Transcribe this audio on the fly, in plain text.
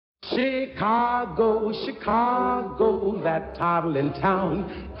Chicago, Chicago, that toddling town,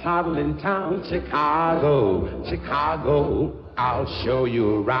 Chicago, Chicago, I'll show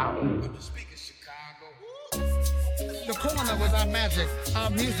you around. The corner was our magic, our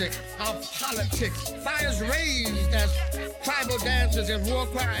music, our politics. Fires raised as tribal dances and war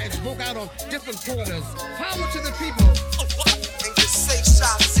cries broke out on different corners. Power to the people. And just say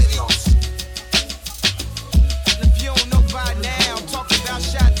Shot City. If you don't know by now, I'm talking about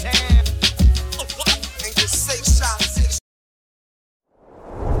Shot Town. And just say Shot City.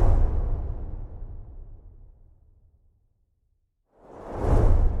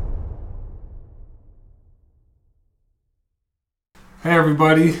 Hey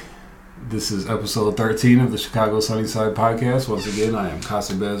everybody, this is episode 13 of the Chicago Sunnyside podcast. Once again, I am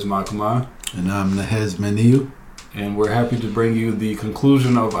Kasabez Maakmaah. And I'm Nehez Meniooh. And we're happy to bring you the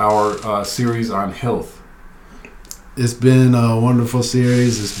conclusion of our series on health. It's been a wonderful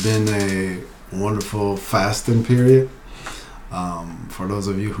series. It's been a wonderful fasting period. For those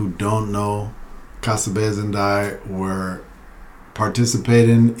of you who don't know, Kasabez and I were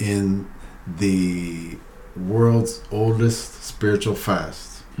participating in the world's oldest spiritual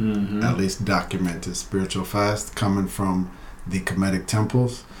fast, at least documented spiritual fast, coming from the Kemetic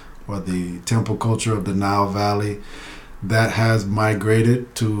temples, or the temple culture of the Nile Valley that has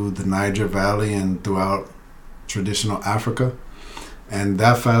migrated to the Niger Valley and throughout traditional Africa. And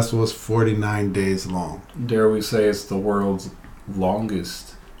that fast was 49 days long. Dare we say it's the world's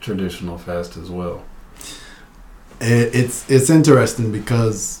longest traditional fast as well. It's interesting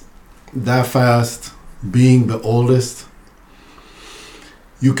because that fast, being the oldest,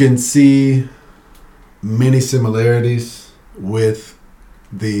 you can see many similarities with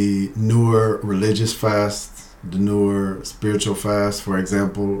the newer religious fasts, the newer spiritual fasts. For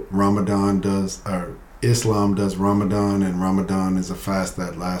example, Islam does Ramadan, and Ramadan is a fast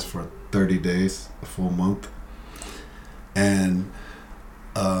that lasts for 30 days, a full month. And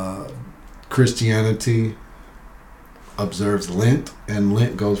Christianity observes Lent, and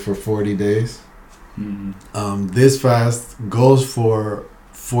Lent goes for 40 days. This fast goes for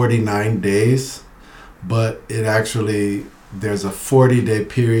 49 days, but it actually, there's a 40-day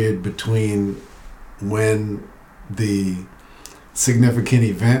period between when the significant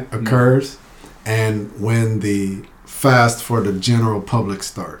event occurs and when the fast for the general public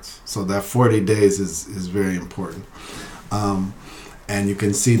starts. So that 40 days is very important. And you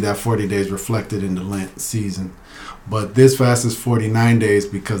can see that 40 days reflected in the Lent season. But this fast is 49 days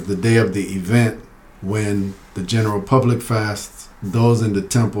because the day of the event, when the general public fasts, those in the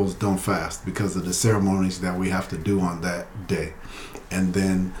temples don't fast because of the ceremonies that we have to do on that day. And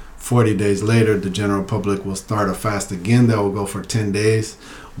then 40 days later, the general public will start a fast again that will go for 10 days.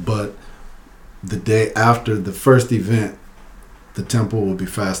 But the day after the first event, the temple will be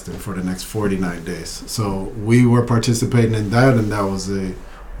fasting for the next 49 days. So we were participating in that, and that was a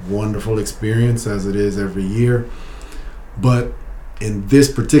wonderful experience, as it is every year. But in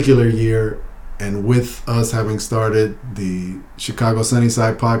this particular year, and with us having started the Chicago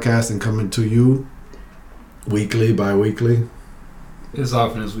Sunnyside podcast and coming to you weekly, bi-weekly. As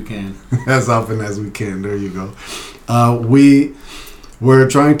often as we can. As often as we can. There you go. We're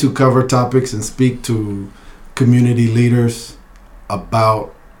trying to cover topics and speak to community leaders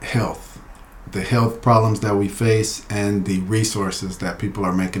about health, the health problems that we face, and the resources that people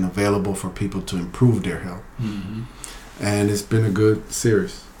are making available for people to improve their health. And it's been a good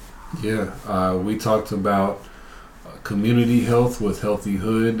series. Yeah, we talked about community health with Healthy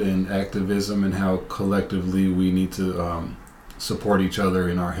Hood and activism, and how collectively we need to support each other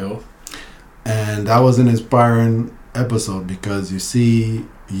in our health. And that was an inspiring episode because you see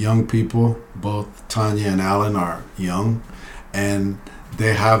young people, both Tanya and Alan are young, and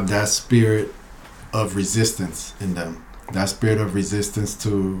they have that spirit of resistance in them. That spirit of resistance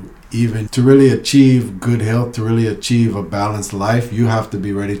to really achieve good health, to really achieve a balanced life, you have to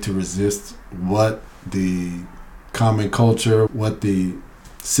be ready to resist what the common culture, what the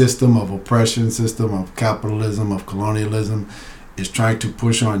system of oppression, system of capitalism, of colonialism is trying to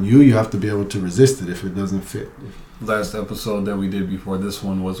push on you. You have to be able to resist it if it doesn't fit. Last episode that we did before this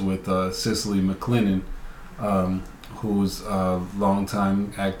one was with Cicely McLennan, who's a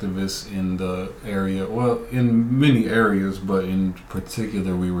longtime activist in the area, well, in many areas, but in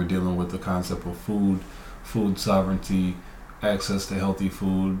particular we were dealing with the concept of food sovereignty, access to healthy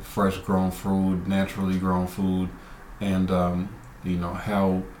food, fresh grown food, naturally grown food, and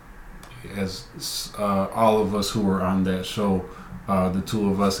how, as all of us who were on that show, the two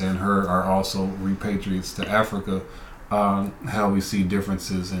of us and her are also repatriates to Africa. how we see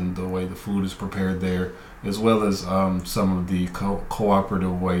differences in the way the food is prepared there, as well as some of the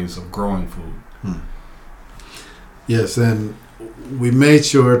cooperative ways of growing food. Yes, and we made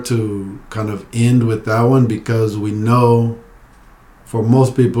sure to kind of end with that one because we know for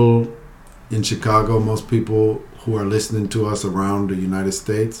most people in Chicago, most people who are listening to us around the United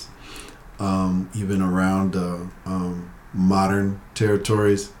States, even around modern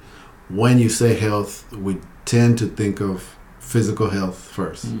territories, when you say health, we tend to think of physical health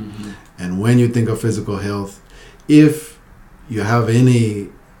first. Mm-hmm. And when you think of physical health, if you have any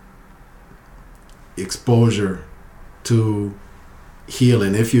exposure to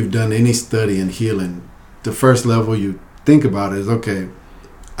healing, if you've done any study in healing, the first level you think about is, okay,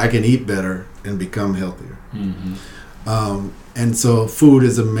 I can eat better and become healthier. Mm-hmm. And so food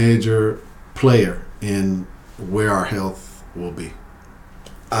is a major player in where our health will be.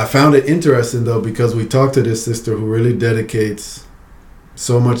 I found it interesting though, because we talked to this sister who really dedicates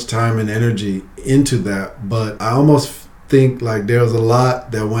so much time and energy into that, but I almost think like there's a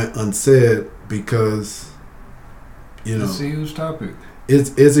lot that went unsaid because, you know, it's a huge topic.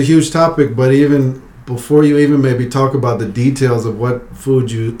 It's a huge topic, but even before you even maybe talk about the details of what food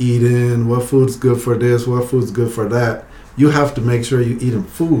you eat in, what food's good for this, what food's good for that, you have to make sure you're eating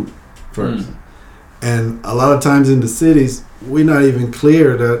food first. And a lot of times in the cities, we're not even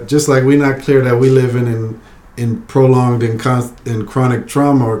clear that, just like we're not clear that we live in prolonged and chronic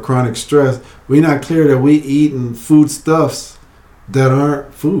trauma or chronic stress, we're not clear that we eating foodstuffs that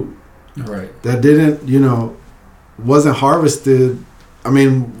aren't food. Right. That didn't, wasn't harvested. I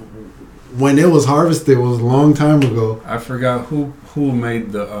mean, when it was harvested, it was a long time ago. I forgot who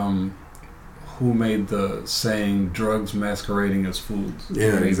made the saying drugs masquerading as foods.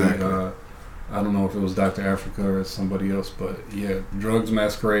 Yeah, maybe, exactly. I don't know if it was Dr. Africa or somebody else, but yeah, drugs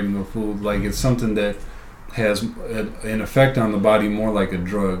masquerading as food. Like, it's something that has an effect on the body more like a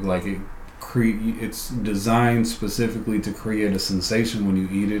drug. Like it's designed specifically to create a sensation when you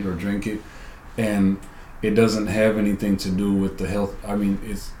eat it or drink it, and it doesn't have anything to do with the health. I mean,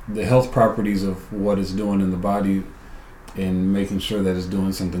 it's the health properties of what it's doing in the body, and making sure that it's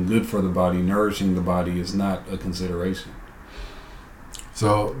doing something good for the body, nourishing the body, is not a consideration.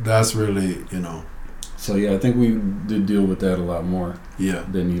 So that's really, So yeah, I think we did deal with that a lot more. Yeah.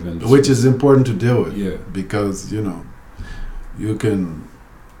 Than even. Which is important to deal with. Yeah. Because, you can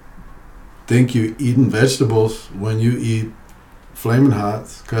think you're eating vegetables when you eat Flamin'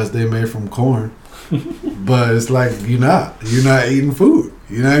 Hots because they're made from corn. But it's like you're not eating food.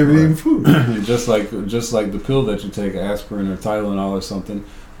 You're not even eating food. just like the pill that you take, aspirin or Tylenol or something,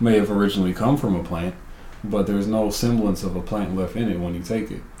 may have originally come from a plant, but there's no semblance of a plant left in it when you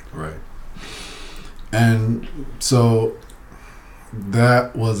take it. Right. And so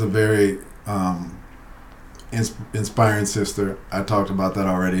that was a very inspiring sister. I talked about that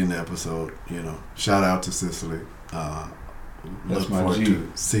already in the episode. Shout out to Cicely. Look forward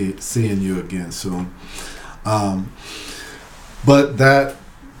to seeing you again soon. But that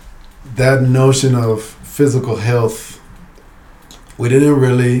notion of physical health, we didn't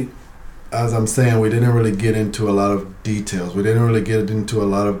really get into a lot of details. We didn't really get into a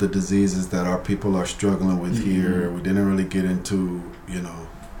lot of the diseases that our people are struggling with here. We didn't really get into,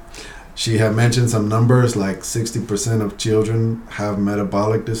 she had mentioned some numbers, like 60% of children have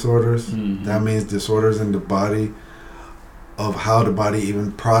metabolic disorders. Mm-hmm. That means disorders in the body of how the body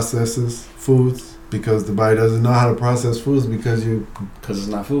even processes foods, because the body doesn't know how to process foods because it's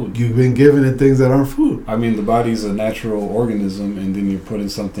not food. You've been giving it things that aren't food. I mean, the body's a natural organism, and then you're putting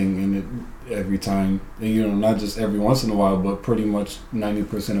something in it every time. And, not just every once in a while, but pretty much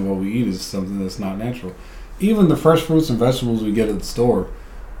 90% of what we eat is something that's not natural. Even the fresh fruits and vegetables we get at the store,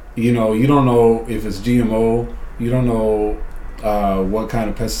 you don't know if it's GMO. You don't know what kind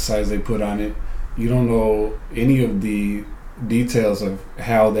of pesticides they put on it. You don't know any of the details of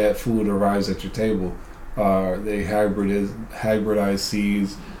how that food arrives at your table. They hybridize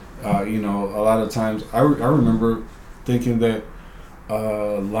seeds. A lot of times I remember thinking that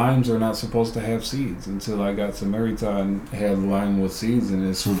limes are not supposed to have seeds until I got to Merita and had lime with seeds, and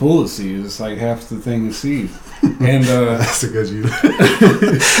it's full of seeds. It's like half the thing is seeds. And that's because you were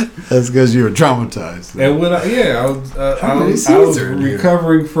traumatized. And when I was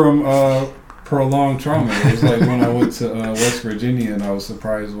recovering from prolonged trauma. It was like when I went to West Virginia, and I was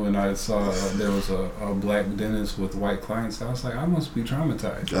surprised when I saw there was a black dentist with white clients. I was like, I must be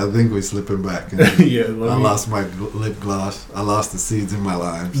traumatized. I think we're slipping back. Yeah, I lost my lip gloss. I lost the seeds in my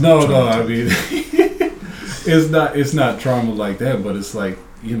limes. No, I mean, it's not trauma like that, but it's like,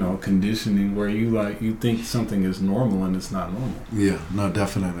 conditioning where you think something is normal and it's not normal. Yeah, no,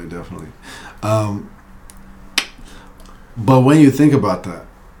 definitely. But when you think about that,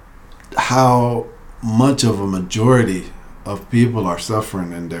 how much of a majority of people are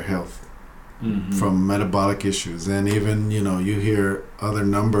suffering in their health from metabolic issues, and even you hear other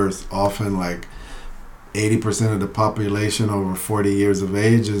numbers often, like 80% of the population over 40 years of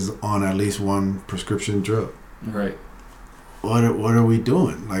age is on at least one prescription drug. Right. What are we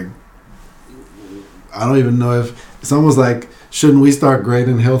doing? Like, I don't even know if it's almost like, shouldn't we start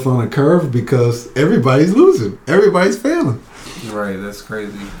grading health on a curve, because everybody's losing, everybody's failing. Right, that's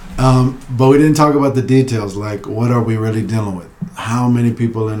crazy. But we didn't talk about the details, like what are we really dealing with? How many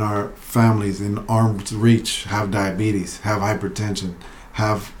people in our families in arm's reach have diabetes, have hypertension,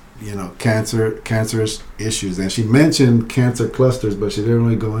 have cancerous issues? And she mentioned cancer clusters, but she didn't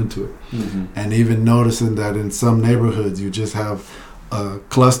really go into it. And even noticing that in some neighborhoods you just have a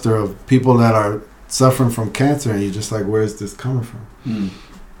cluster of people that are suffering from cancer, and you're just like, where is this coming from?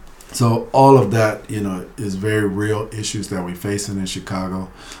 So all of that, is very real issues that we're facing in Chicago.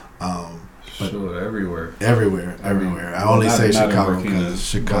 But sure, everywhere. I only say Chicago because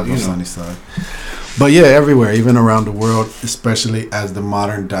Chicago, Sunnyside. But yeah, everywhere, even around the world, especially as the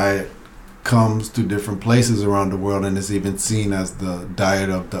modern diet comes to different places around the world, and is even seen as the diet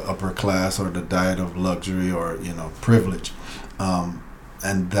of the upper class, or the diet of luxury, or privilege. And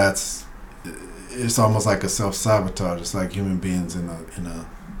it's almost like a self-sabotage. It's like human beings in a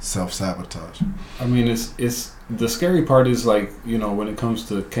self-sabotage. I mean, it's the scary part is, like, when it comes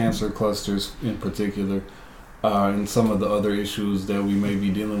to cancer clusters in particular, and some of the other issues that we may be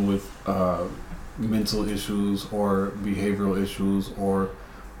dealing with, mental issues or behavioral issues or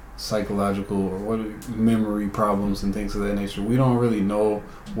psychological or memory problems and things of that nature. We don't really know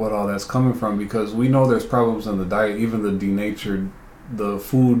what all that's coming from, because we know there's problems in the diet, even the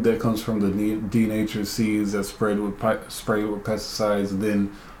food that comes from the denatured seeds that's sprayed with pesticides,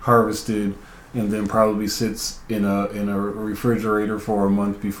 then harvested, and then probably sits in a refrigerator for a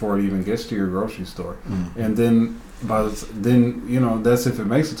month before it even gets to your grocery store. And then that's if it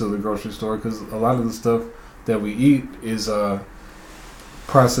makes it to the grocery store, because a lot of the stuff that we eat is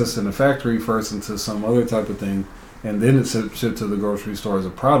processed in a factory first into some other type of thing, and then it's shipped to the grocery store as a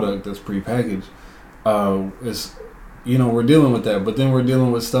product that's prepackaged. We're dealing with that, but then we're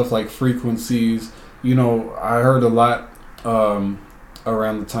dealing with stuff like frequencies. I heard a lot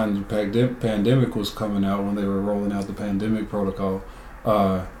around the time the pandemic was coming out, when they were rolling out the pandemic protocol.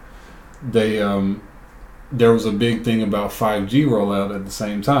 There was a big thing about 5G rollout at the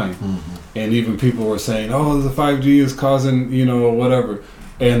same time, and even people were saying, "Oh, the 5G is causing whatever,"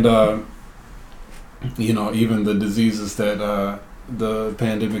 and even the diseases that the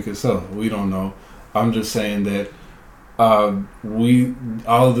pandemic itself. We don't know. I'm just saying that. All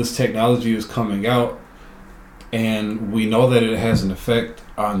of this technology is coming out, and we know that it has an effect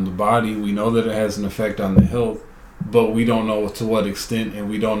on the body. We know that it has an effect on the health, but we don't know to what extent, and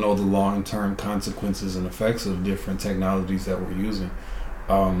we don't know the long-term consequences and effects of different technologies that we're using.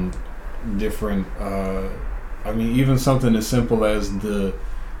 Even something as simple as the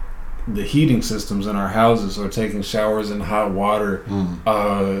heating systems in our houses, or taking showers in hot water.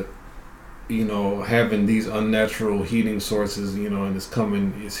 Having these unnatural heating sources, and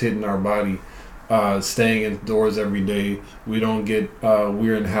it's hitting our body, staying indoors every day. We don't get,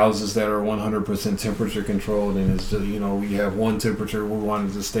 we're in houses that are 100% temperature controlled, and it's just, we have one temperature, we want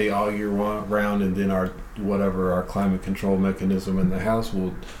it to stay all year round, and then our climate control mechanism in the house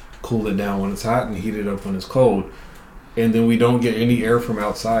will cool it down when it's hot and heat it up when it's cold. And then we don't get any air from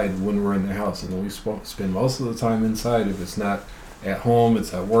outside when we're in the house, and then we spend most of the time inside. If it's not at home,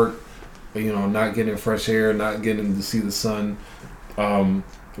 it's at work. Not getting fresh air, not getting to see the sun.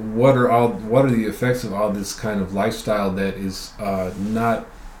 What are the effects of all this kind of lifestyle that is not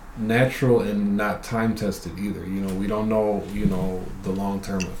natural and not time tested either? We don't know, the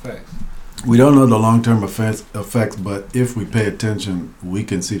long-term effects. We don't know the long-term effects, but if we pay attention, we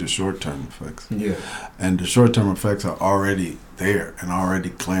can see the short-term effects. Yeah. And the short-term effects are already there and already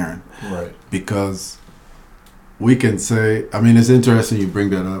clearing. Right. Because we can say, it's interesting you bring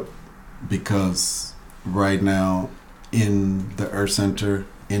that up, because right now in the Earth Center,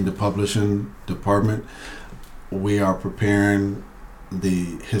 in the publishing department, we are preparing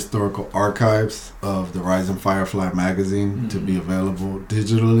the historical archives of the Rising Firefly magazine to be available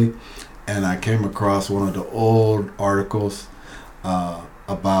digitally. And I came across one of the old articles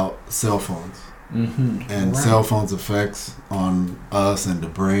about cell phones. And cell phones' effects on us and the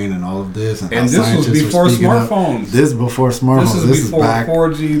brain and all of this. And this was before smartphones. This is before smartphones. This is before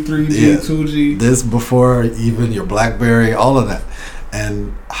 4G, 3G, 2G. This before even your BlackBerry, all of that.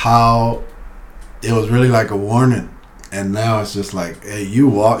 And how it was really like a warning. And now it's just like, hey, you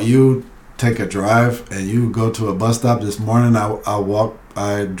take a drive and you go to a bus stop. This morning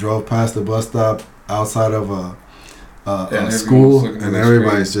I drove past the bus stop outside of a school, and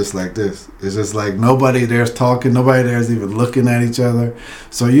everybody's just like this. It's just like nobody there's talking, nobody there's even looking at each other.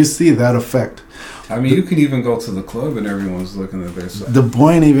 So you see that effect. I mean, you can even go to the club and everyone's looking at their side. The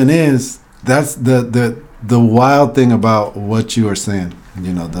point even is, that's the wild thing about what you are saying.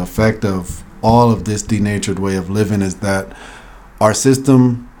 You know, the effect of all of this denatured way of living is that our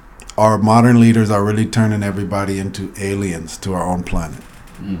system, our modern leaders are really turning everybody into aliens to our own planet.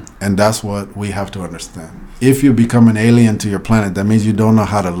 And that's what we have to understand. If you become an alien to your planet, that means you don't know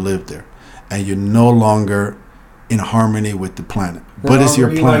how to live there, and you're no longer in harmony with the planet. But it's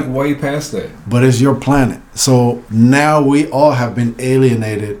your planet. Like way past that. But it's your planet. So now we all have been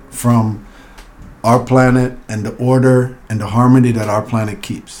alienated from our planet and the order and the harmony that our planet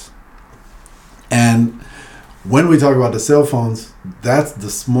keeps. And when we talk about the cell phones, that's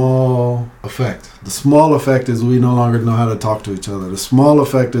the small effect. The small effect is we no longer know how to talk to each other. The small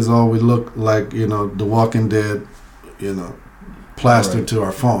effect is all we look like, you know, The Walking Dead, you know, plastered to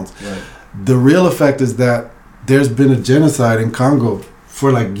our phones. Right. The real effect is that there's been a genocide in Congo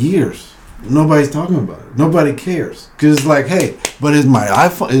for like years. Nobody's talking about it. Nobody cares. Because it's like, hey, but is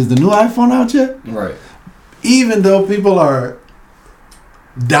the new iPhone out yet? Right. Even though people are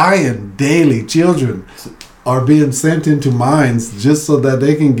dying daily, children are being sent into mines just so that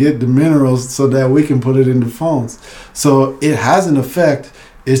they can get the minerals so that we can put it into phones. So it has an effect.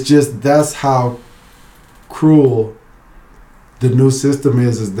 It's just that's how cruel the new system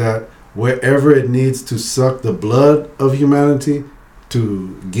is that wherever it needs to suck the blood of humanity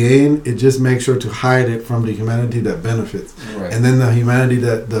to gain, it just makes sure to hide it from the humanity that benefits. Right. And then the humanity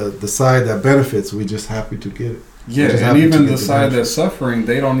that the side that benefits, we just happy to get it. Yeah, and even the side that's suffering,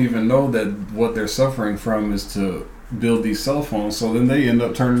 they don't even know that what they're suffering from is to build these cell phones. So then they end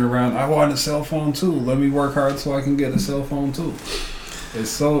up turning around, I want a cell phone too. Let me work hard so I can get a cell phone too. It's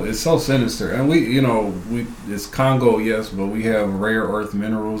so sinister. And it's Congo, yes, but we have rare earth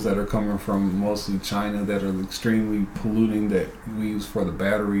minerals that are coming from mostly China that are extremely polluting that we use for the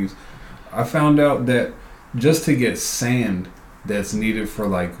batteries. I found out that just to get sand that's needed for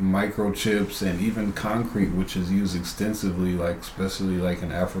like microchips and even concrete, which is used extensively, like especially like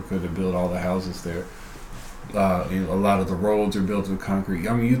in Africa to build all the houses there. A lot of the roads are built with concrete.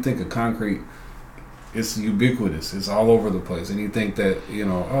 I mean, you think of concrete, it's ubiquitous. It's all over the place, and you think that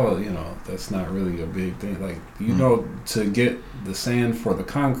that's not really a big thing. Like to get the sand for the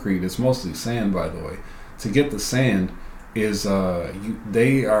concrete, it's mostly sand, by the way. To get the sand is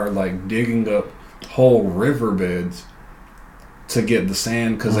they are like digging up whole riverbeds to get the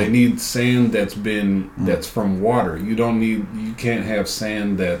sand because they need sand that's from water. You can't have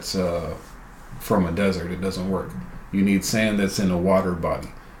sand that's from a desert. It doesn't work. You need sand that's in a water body.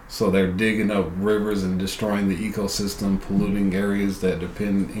 So they're digging up rivers and destroying the ecosystem, polluting areas that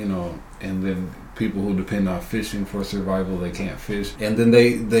depend, and then people who depend on fishing for survival, they can't fish. And then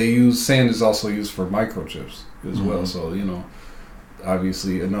they use sand is also used for microchips as well. So,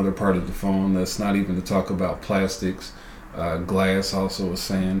 obviously another part of the phone. That's not even to talk about plastics. Glass also is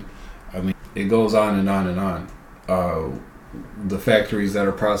sand. I mean, it goes on and on and on. The factories that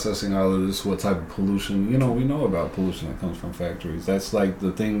are processing all of this, what type of pollution, we know about pollution that comes from factories. That's like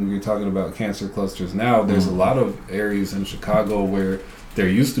the thing you're talking about, cancer clusters. Now there's a lot of areas in Chicago where there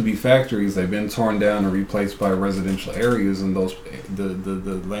used to be factories. They've been torn down and replaced by residential areas, and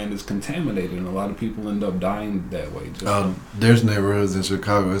the land is contaminated, and a lot of people end up dying that way. There's neighborhoods in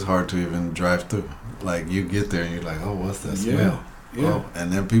Chicago it's hard to even drive through. Like you get there and you're like, oh, what's that smell? Yeah. Oh,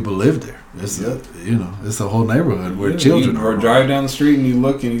 and then people live there. It's it's a whole neighborhood where children or drive down the street and you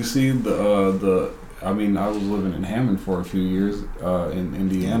look and you see the. I mean, I was living in Hammond for a few years in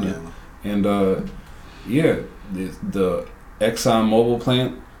Indiana. And the Exxon Mobil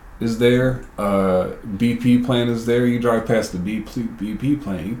plant is there. BP plant is there. You drive past the BP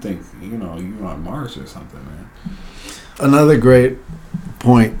plant, you think you're on Mars or something, man. Another great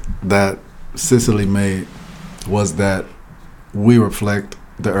point that Cicely made was that we reflect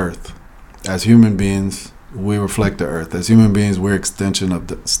the earth. As human beings, we reflect the earth. As human beings, we're extensions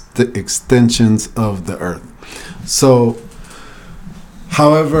of the earth. So,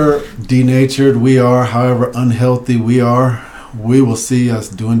 however denatured we are, however unhealthy we are, we will see us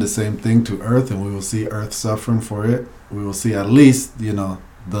doing the same thing to earth, and we will see earth suffering for it. We will see at least, the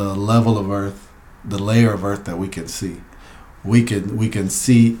level of earth, the layer of earth that we can see. We can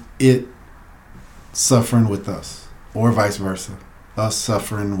see it suffering with us, or vice versa, us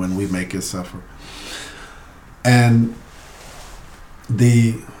suffering when we make it suffer. And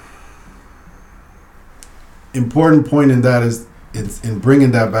the important point in that is in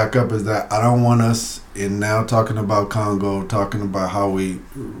bringing that back up is that I don't want us in now talking about Congo, talking about how we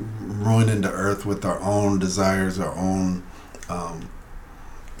ruining the earth with our own desires, our own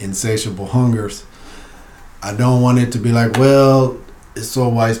insatiable hungers. I don't want it to be like, well, it's so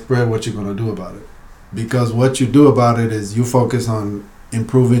widespread, what you gonna do about it? Because what you do about it is you focus on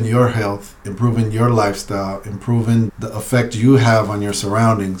improving your health, improving your lifestyle, improving the effect you have on your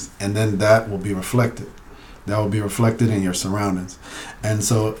surroundings, and then that will be reflected. That will be reflected in your surroundings. And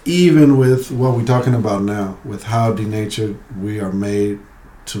so even with what we're talking about now, with how denatured we are made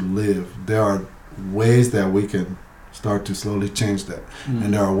to live, there are ways that we can start to slowly change that.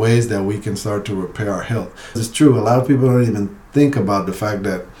 And there are ways that we can start to repair our health. It's true, a lot of people don't even think about the fact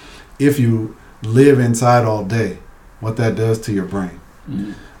that if you live inside all day, what that does to your brain.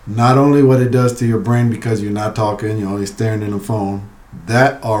 Not only what it does to your brain because you're not talking, you're only staring in the phone,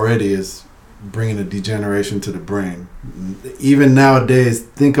 that already is bringing a degeneration to the brain. Even nowadays,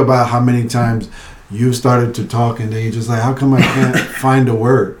 think about how many times you started to talk and then you're just like, how come I can't find a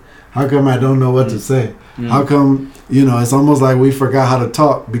word? How come I don't know what to say? How come, it's almost like we forgot how to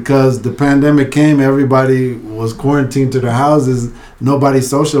talk because the pandemic came, everybody was quarantined to their houses, nobody's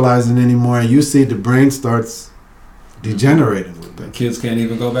socializing anymore, and you see the brain starts degenerating with that. Kids can't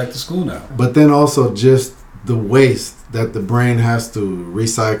even go back to school now. But then also just the waste that the brain has to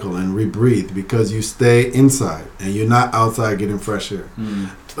recycle and rebreathe because you stay inside and you're not outside getting fresh air.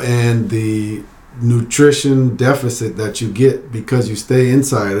 And the nutrition deficit that you get because you stay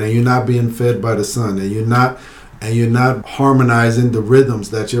inside and you're not being fed by the sun and you're not harmonizing the rhythms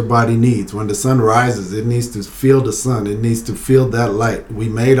that your body needs. When the sun rises, it needs to feel the sun. It needs to feel that light. We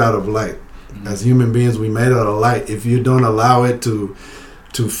made out of light. As human beings, we made out of light. If you don't allow it to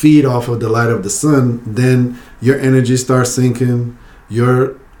feed off of the light of the sun, then your energy starts sinking,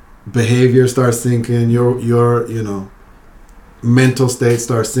 your behavior starts sinking, your mental state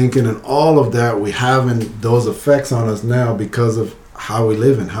starts sinking, and all of that we having those effects on us now because of how we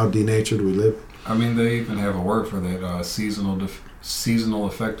live and how denatured we live. I mean, they even have a word for that, seasonal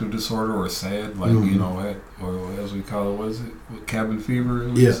affective disorder, or SAD, like or as we call it, what is it? Cabin fever,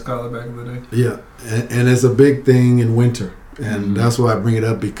 we used to call it back in the day. Yeah, and it's a big thing in winter, and that's why I bring it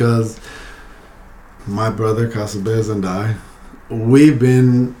up because my brother Kasabez and I, we've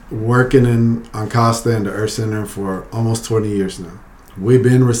been working on Costa and the Earth Center for almost 20 years now. We've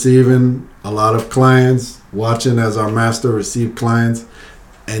been receiving a lot of clients, watching as our master receive clients.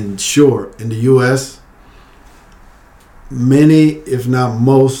 And sure, in the U.S., many, if not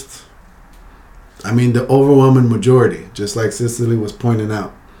most, the overwhelming majority, just like Cicely was pointing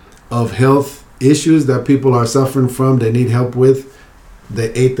out, of health issues that people are suffering from, they need help with,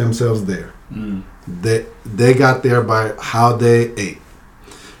 they ate themselves there. They got there by how they ate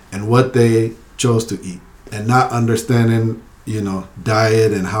and what they chose to eat and not understanding,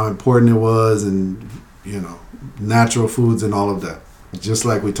 diet and how important it was and, natural foods and all of that, just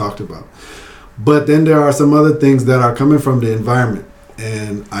like we talked about. But then there are some other things that are coming from the environment.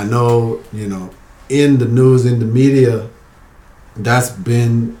 And I know, in the news, in the media, that's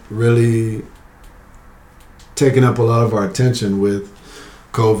been really taking up a lot of our attention with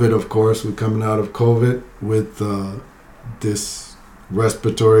COVID, of course. We're coming out of COVID with this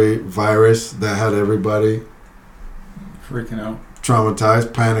respiratory virus that had everybody freaking out,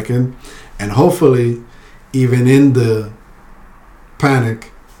 traumatized, panicking. And hopefully, even in the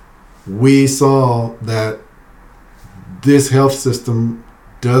panic, we saw that this health system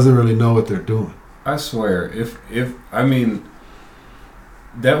doesn't really know what they're doing. I swear, if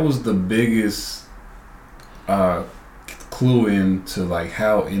that was the biggest clue into like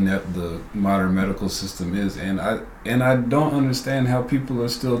how inept the modern medical system is, and I don't understand how people are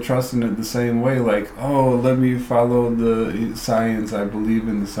still trusting it the same way. Like, oh, let me follow the science. I believe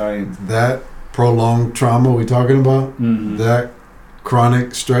in the science. That prolonged trauma we talking about, that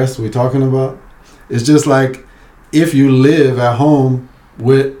chronic stress we talking about, it's just like if you live at home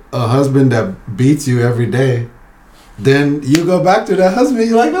with a husband that beats you every day, then you go back to that husband.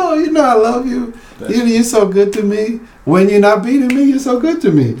 You're like, oh, I love you. You're so good to me. When you're not beating me, you're so good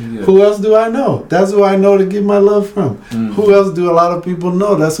to me. Yeah. Who else do I know? That's who I know to get my love from. Who else do a lot of people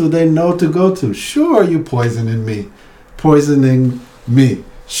know? That's who they know to go to. Sure, you poisoning me.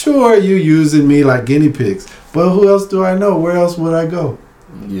 Sure, you using me like guinea pigs. But who else do I know? Where else would I go?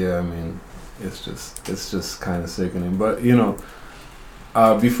 Yeah, it's just kind of sickening. But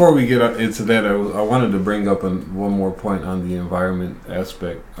before we get into that, I wanted to bring up one more point on the environment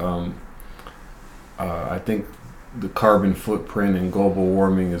aspect. I think the carbon footprint and global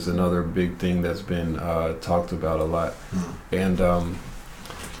warming is another big thing that's been talked about a lot. And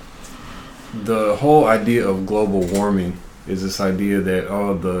the whole idea of global warming is this idea that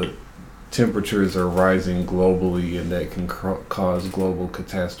the temperatures are rising globally and that can cause global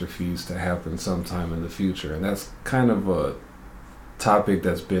catastrophes to happen sometime in the future. And that's kind of a topic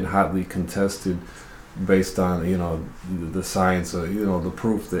that's been hotly contested based on, the science of, the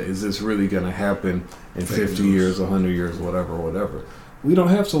proof that is this really going to happen in 50 years, 100 years, whatever. We don't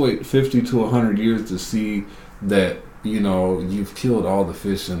have to wait 50 to 100 years to see that, you've killed all the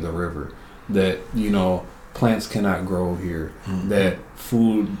fish in the river, that, plants cannot grow here, that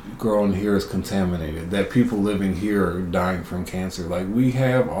food grown here is contaminated, that people living here are dying from cancer. Like, we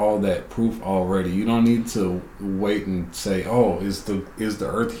have all that proof already. You don't need to wait and say, is the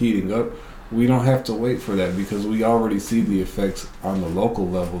earth heating up? We don't have to wait for that, because we already see the effects on the local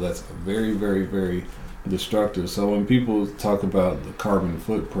level. That's very, very, very destructive. So when people talk about the carbon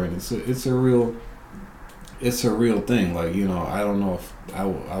footprint, it's a real thing. Like, I don't know if I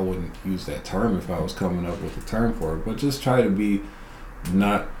wouldn't use that term if I was coming up with a term for it, but just try to be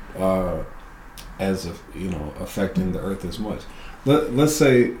not as of, affecting the earth as much. Let's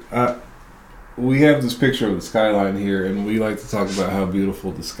say we have this picture of the skyline here, and we like to talk about how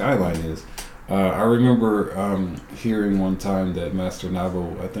beautiful the skyline is. I remember hearing one time that Master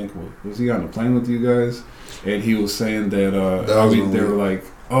Navo, I think, was he on a plane with you guys? And he was saying that they were like,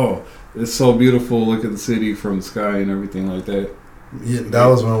 it's so beautiful, look at the city from the sky and everything like that. Yeah, that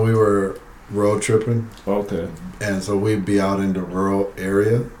was when we were road tripping. Okay. And so we'd be out in the rural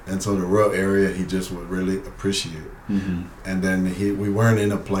area. And so the rural area he just would really appreciate. Mm-hmm. And then we weren't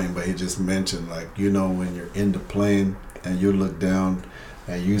in a plane, but he just mentioned, like, when you're in the plane and you look down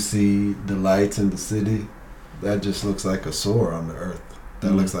and you see the lights in the city, that just looks like a sore on the earth.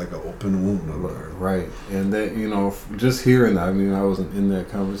 That looks like an open wound on the earth. Right. And that, just hearing that, I wasn't in that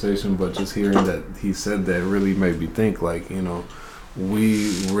conversation, but just hearing that he said that really made me think, like,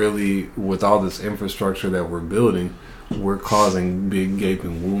 we really, with all this infrastructure that we're building, we're causing big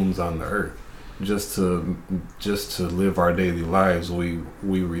gaping wounds on the earth. Just to live our daily lives, we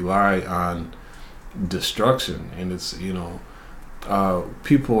rely on destruction. And it's,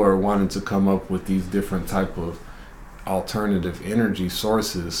 people are wanting to come up with these different type of alternative energy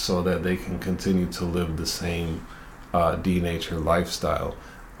sources so that they can continue to live the same denatured lifestyle.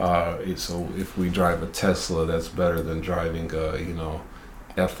 So if we drive a Tesla, that's better than driving a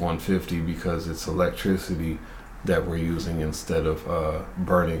F-150, because it's electricity that we're using instead of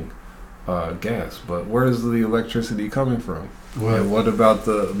burning gas. But where is the electricity coming from? And what about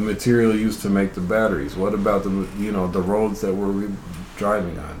the material used to make the batteries? What about the the roads that we're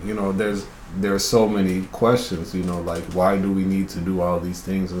driving on? There's so many questions, like, why do we need to do all these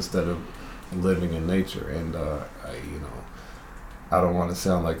things instead of living in nature? And I don't want to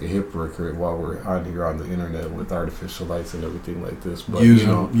sound like a hypocrite while we're on here on the internet with artificial lights and everything like this, but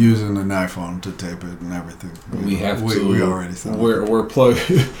using an iPhone to tape it and everything. We have to. We already sound. We're plugged.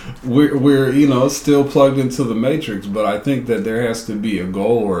 we're still plugged into the matrix. But I think that there has to be a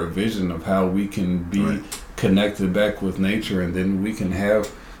goal or a vision of how we can be connected back with nature, and then we can have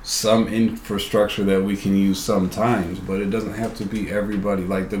some infrastructure that we can use sometimes. But it doesn't have to be everybody.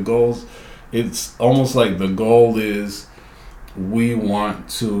 Like, the goals, it's almost like the goal is, we want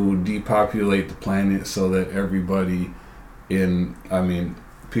to depopulate the planet so that everybody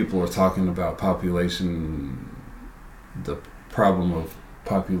people are talking about population, the problem of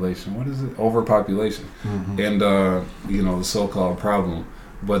population, what is it? Overpopulation. Mm-hmm. And, the so-called problem.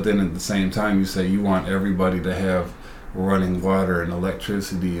 But then at the same time, you say you want everybody to have running water and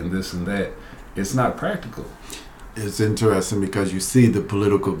electricity and this and that. It's not practical. It's interesting because you see the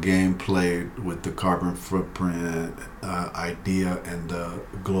political game played with the carbon footprint idea and the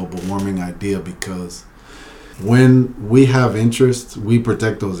global warming idea, because when we have interests, we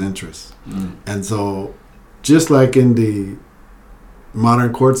protect those interests. And so just like in the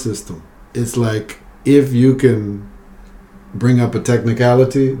modern court system, it's like, if you can bring up a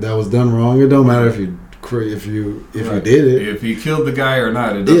technicality that was done wrong, it don't matter if you did it. If you killed the guy or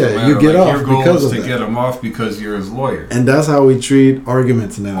not, it doesn't matter. You get off your goal because is of to that. get him off because you're his lawyer. And that's how we treat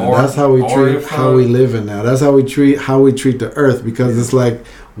arguments now. That's how we treat how we live in now. That's how we treat the earth, because it's like,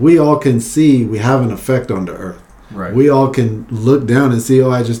 we all can see we have an effect on the earth. Right. We all can look down and see,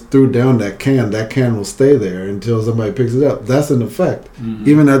 I just threw down that can. That can will stay there until somebody picks it up. That's an effect. Mm-hmm.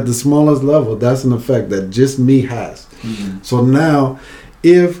 Even at the smallest level, that's an effect that just me has. Mm-hmm. So now,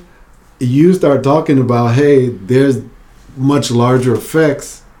 if you start talking about, hey, there's much larger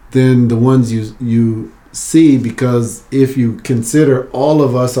effects than the ones you see, because if you consider all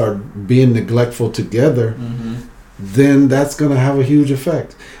of us are being neglectful together, then that's going to have a huge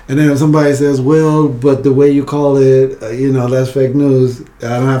effect. And then if somebody says, well, but the way you call it, that's fake news,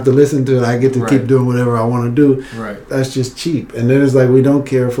 I don't have to listen to it, I get to keep doing whatever I want to do. Right. That's just cheap. And then it's like, we don't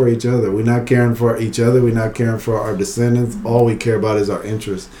care for each other. We're not caring for each other. We're not caring for our descendants. All we care about is our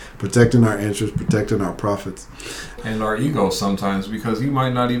interests, protecting our interests, protecting our profits. And our ego sometimes, because you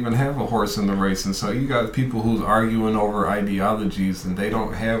might not even have a horse in the race. And so you got people who's arguing over ideologies, and they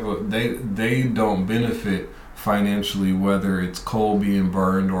don't have they don't benefit financially, whether it's coal being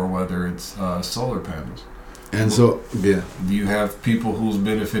burned or whether it's solar panels. And so, yeah. You have people who's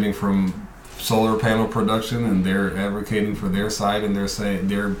benefiting from solar panel production, and they're advocating for their side, and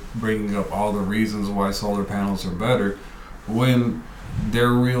they're bringing up all the reasons why solar panels are better, when their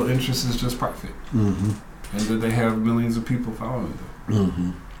real interest is just profit. Mm-hmm. And that they have millions of people following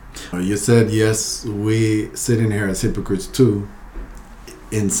them. Mm-hmm. You said, yes, we sitting here as hypocrites too.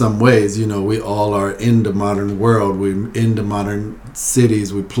 In some ways, we all are in the modern world. We're in the modern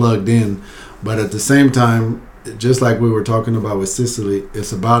cities. We plugged in. But at the same time, just like we were talking about with Sicily,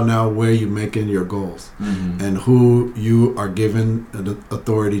 it's about now where you're making your goals and who you are giving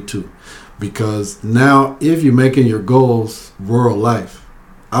authority to. Because now, if you're making your goals rural life,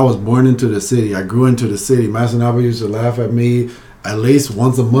 I was born into the city. I grew into the city. Master Naba used to laugh at me at least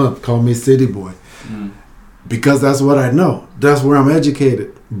once a month, call me city boy. Because that's what I know. That's where I'm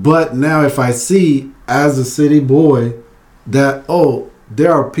educated. But now if I see as a city boy that,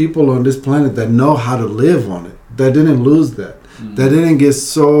 there are people on this planet that know how to live on it, that didn't lose that, that didn't get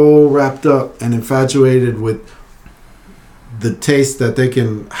so wrapped up and infatuated with the taste that they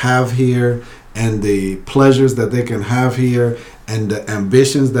can have here and the pleasures that they can have here and the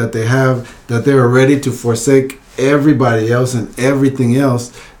ambitions that they have, that they were ready to forsake everybody else and everything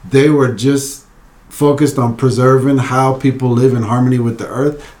else. They were just focused on preserving how people live in harmony with the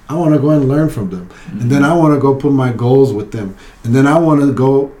earth. I want to go and learn from them. And then I want to go put my goals with them. And then I want to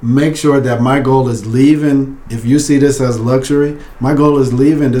go make sure that my goal is leaving, if you see this as luxury, my goal is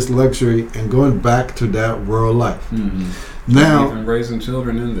leaving this luxury and going back to that world life. Now, even raising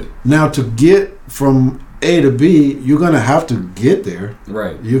children in it. Now, to get from A to B, you're going to have to get there.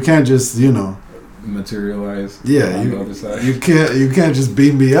 Right. You can't just, materialize. Yeah, on the other side. You can't just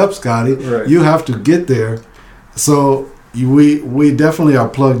beam me up, Scotty. Right. You have to get there. So we definitely are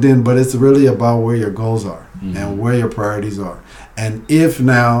plugged in, but it's really about where your goals are and where your priorities are. And if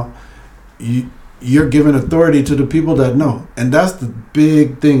now you're giving authority to the people that know, and that's the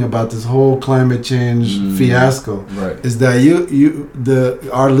big thing about this whole climate change fiasco, right, is that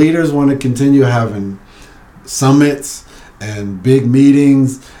our leaders want to continue having summits and big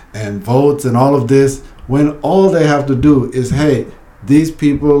meetings and votes and all of this, when all they have to do is, hey, these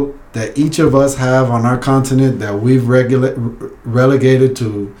people that each of us have on our continent that we've relegated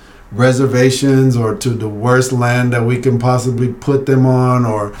to reservations or to the worst land that we can possibly put them on,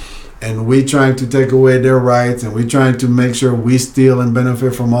 and we trying to take away their rights, and we trying to make sure we steal and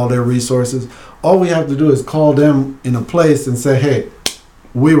benefit from all their resources. All we have to do is call them in a place and say, hey,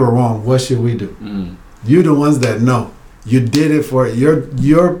 we were wrong. What should we do? You're the ones that know. You did it for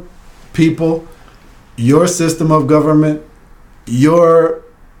your people, your system of government, your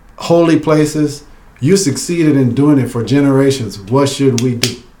holy places. You succeeded in doing it for generations. What should we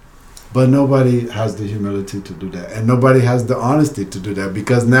do? But nobody has the humility to do that. And nobody has the honesty to do that.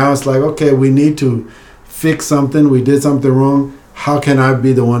 Because now it's like, okay, we need to fix something. We did something wrong. How can I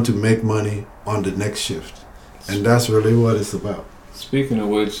be the one to make money on the next shift? And that's really what it's about. Speaking of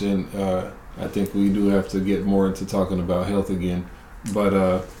which, and I think we do have to get more into talking about health again. But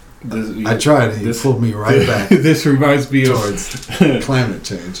I tried. He pulled me right back. This reminds me towards climate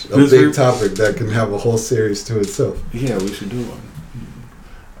change, a big topic that can have a whole series to itself. Yeah, we should do one.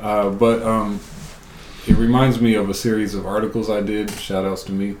 But it reminds me of a series of articles I did. Shout outs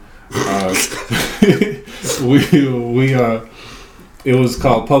to me. It was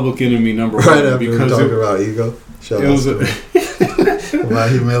called Public Enemy Number One. Right after because we talked about ego. Shout outs to me. About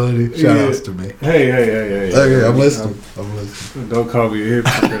humility. Shout outs to me. Hey. Okay, I'm listening. Don't call me a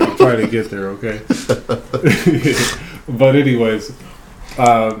hypocrite. I'm trying to get there, okay? But anyways,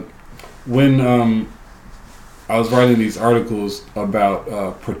 when I was writing these articles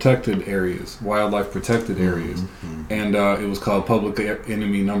about protected areas, wildlife protected areas, and it was called Public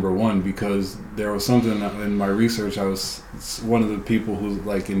Enemy Number One because there was something in my research. I was one of the people who's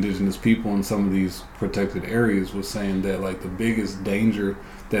like indigenous people in some of these protected areas was saying that like the biggest danger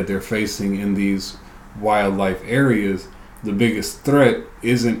that they're facing in these wildlife areas, the biggest threat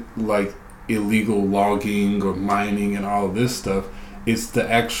isn't like illegal logging or mining and all of this stuff. It's the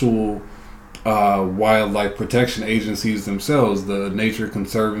actual wildlife protection agencies themselves, the Nature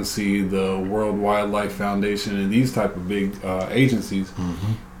Conservancy, the World Wildlife Foundation, and these type of big agencies.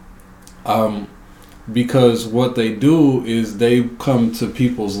 Because what they do is they come to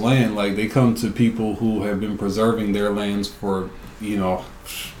people's land, like they come to people who have been preserving their lands for,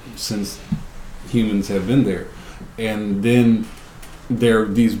 since humans have been there. And then there are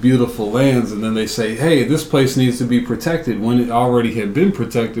these beautiful lands, and then they say, hey, this place needs to be protected when it already had been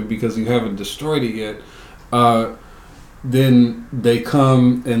protected because you haven't destroyed it yet. Then they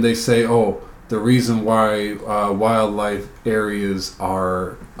come and they say, oh, the reason why wildlife areas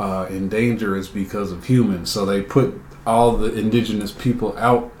are in danger is because of humans. So they put all the indigenous people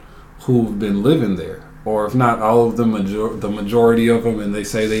out who've been living there, or if not all of them, the majority of them, and they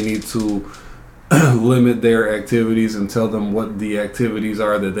say they need to limit their activities and tell them what the activities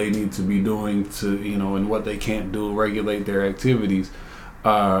are that they need to be doing to, and what they can't do, regulate their activities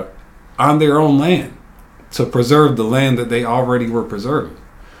on their own land to preserve the land that they already were preserving.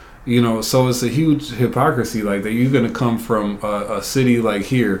 So it's a huge hypocrisy, like that you're going to come from a city like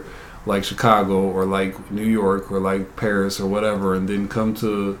here, like Chicago or like New York or like Paris or whatever, and then come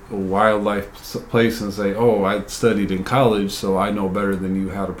to a wildlife place and say, oh, I studied in college, so I know better than you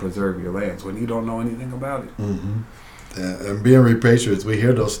how to preserve your lands, when you don't know anything about it. And being repatriates, we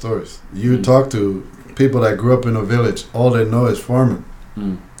hear those stories. You talk to people that grew up in a village, all they know is farming.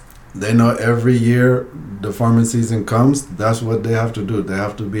 They know every year the farming season comes, that's what they have to do. They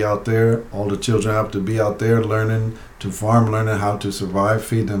have to be out there. All the children have to be out there learning to farm, learning how to survive,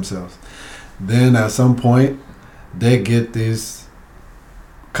 feed themselves. Then at some point, they get these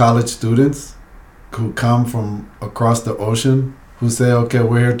college students who come from across the ocean who say, okay,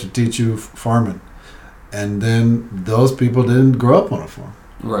 we're here to teach you farming. And then those people didn't grow up on a farm.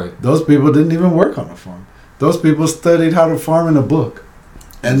 Right. Those people didn't even work on a farm. Those people studied how to farm in a book.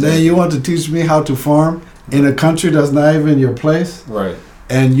 And then you want to teach me how to farm in a country that's not even your place? Right.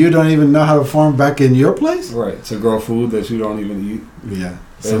 And you don't even know how to farm back in your place? Right. To grow food that you don't even eat. Yeah.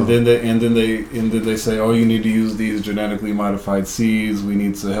 And then they say, oh, you need to use these genetically modified seeds. We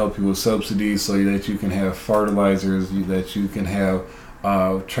need to help you with subsidies so that you can have fertilizers, that you can have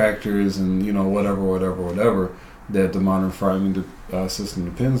tractors, and whatever that the modern farming system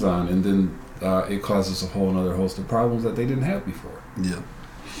depends on. And then it causes a whole other host of problems that they didn't have before. Yeah.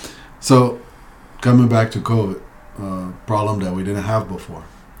 So, coming back to COVID, problem that we didn't have before.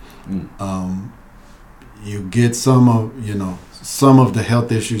 You get some of the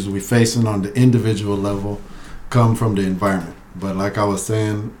health issues we facing on the individual level come from the environment. But like I was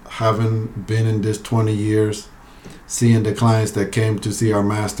saying, having been in this 20 years, seeing the clients that came to see our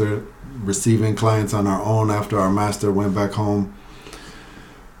master, receiving clients on our own after our master went back home,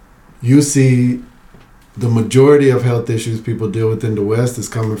 you see the majority of health issues people deal with in the West is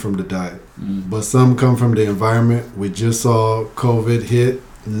coming from the diet. But some come from the environment. We just saw COVID hit.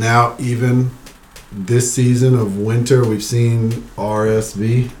 Now even this season of winter, we've seen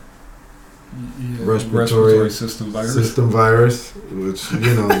RSV, respiratory system virus, which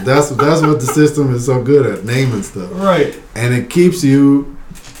that's what the system is so good at, naming stuff. Right. And it keeps you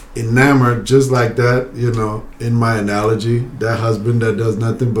enamored, just like that. In my analogy, that husband that does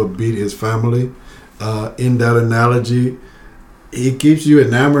nothing but beat his family. In that analogy, he keeps you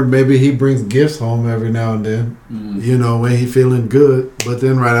enamored. Maybe he brings gifts home every now and then, when he's feeling good. But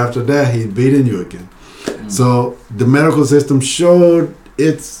then right after that, he's beating you again. So the medical system showed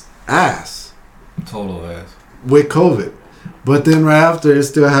its ass. Total ass. With COVID. But then right after, it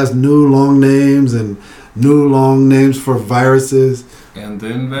still has new long names for viruses. And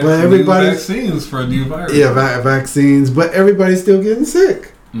then vaccines for a new virus. Yeah, vaccines. But everybody's still getting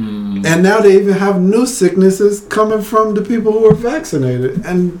sick. And now they even have new sicknesses coming from the people who are vaccinated,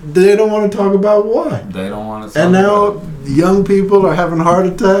 and they don't want to talk about why. They don't want to talk and now about it. Young people are having heart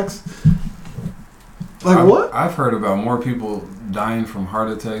attacks. What? I've heard about more people dying from heart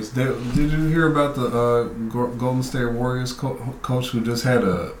attacks. Did you hear about the Golden State Warriors coach who just had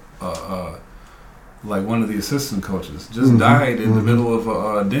one of the assistant coaches just died in the middle of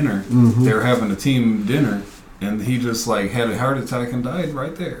a dinner. They were having a team dinner. And he just had a heart attack and died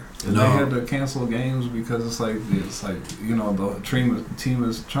right there. And they had to cancel games because it's like the team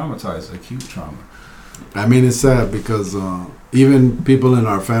is traumatized, acute trauma. I mean, it's sad because even people in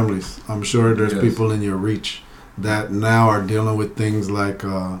our families, I'm sure there's people in your reach that now are dealing with things like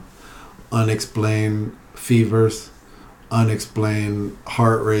unexplained fevers, unexplained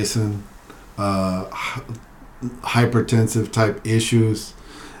heart racing, hypertensive type issues,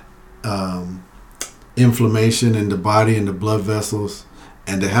 inflammation in the body and the blood vessels,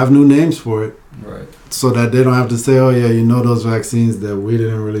 And they have new names for it. Right. So that they don't have to say, oh, yeah, you know those vaccines that we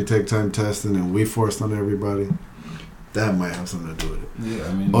didn't really take time testing and we forced on everybody. That might have something to do with it. Yeah,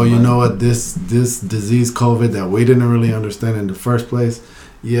 I mean. Oh, you know what? This disease, COVID, that we didn't really understand in the first place,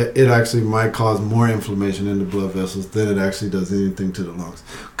 yeah, it actually might cause more inflammation in the blood vessels than it actually does anything to the lungs.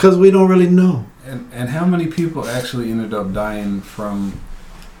 Because we don't really know. And how many people actually ended up dying from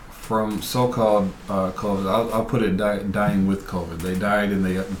so-called COVID? I'll put it dying with COVID. They died and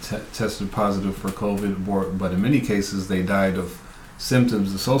they tested positive for COVID, but in many cases they died of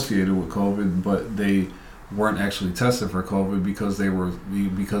symptoms associated with COVID, but they weren't actually tested for COVID because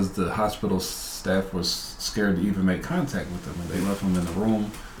the hospital staff was scared to even make contact with them, and they left them in the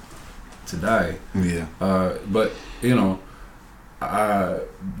room to die. Yeah. But you know,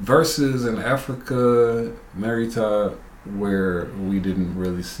 versus in Africa, Merita, where we didn't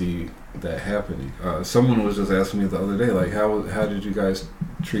really see that happening. Someone was just asking me the other day, like, how did you guys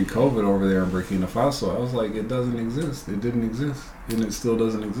treat COVID over there in Burkina Faso? I was like, it doesn't exist. It didn't exist, and it still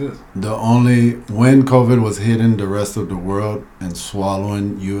doesn't exist. When COVID was hitting the rest of the world and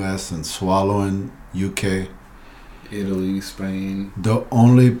swallowing US and swallowing UK, Italy, Spain. the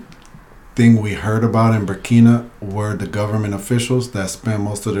only thing we heard about in Burkina were the government officials that spent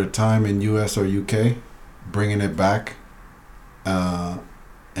most of their time in US or UK bringing it back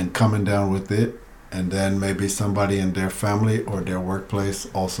and coming down with it, and then maybe somebody in their family or their workplace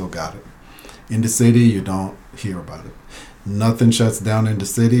also got it. In the city, you don't hear about it. Nothing shuts down in the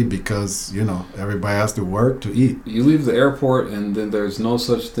city because, you know, everybody has to work to eat. You leave the airport and then there's no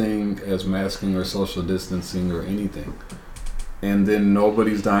such thing as masking or social distancing or anything. And then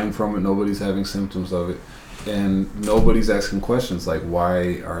nobody's dying from it, nobody's having symptoms of it, and nobody's asking questions like,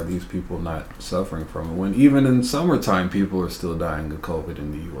 why are these people not suffering from it? When even in summertime, people are still dying of COVID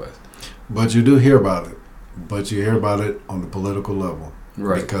in the U.S. But you do hear about it. But you hear about it on the political level.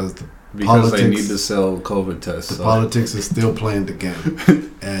 Right. Because they need to sell COVID tests. The politics is still playing the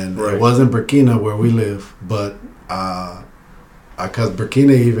game. And right. It wasn't Burkina where we live, but because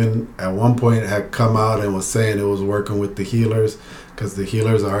Burkina even at one point had come out and was saying it was working with the healers, because the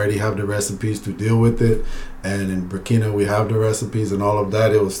healers already have the recipes to deal with it. And in Burkina, we have the recipes and all of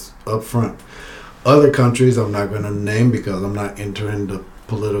that. It was up front. Other countries, I'm not going to name because I'm not entering the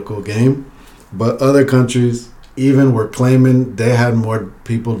political game, but other countries even were claiming they had more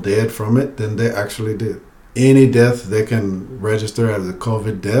people dead from it than they actually did. Any death they can register as a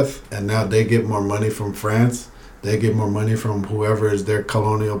COVID death, and now they get more money from France. They get more money from whoever is their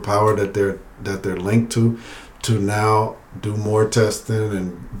colonial power that they're linked to now do more testing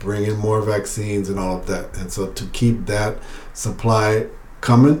and bring in more vaccines and all of that. And so to keep that supply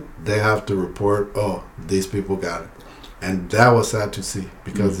coming, they have to report, oh, these people got it. And that was sad to see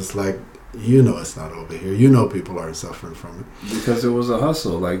because it's like, you know, it's not over here. You know, people are suffering from it. Because it was a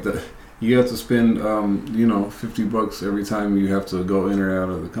hustle. Like you have to spend, $50 every time you have to go in or out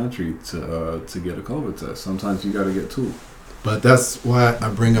of the country to get a COVID test. Sometimes you got to get two. But that's why I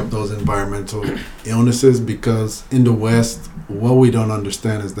bring up those environmental illnesses, because in the West, what we don't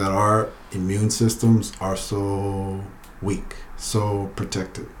understand is that our immune systems are so weak, so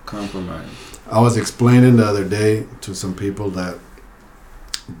protected. Compromised. I was explaining the other day to some people that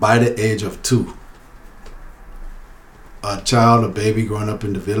by the age of 2, a baby growing up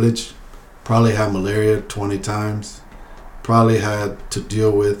in the village, probably had malaria 20 times, probably had to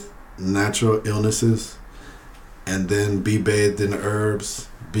deal with natural illnesses, and then be bathed in herbs,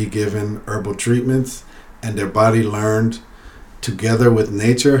 be given herbal treatments, and their body learned together with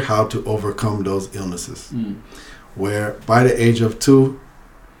nature how to overcome those illnesses. Where by the age of 2,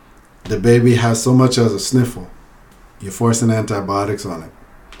 the baby has so much as a sniffle. You're forcing antibiotics on it.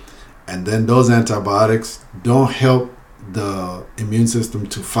 And then those antibiotics don't help the immune system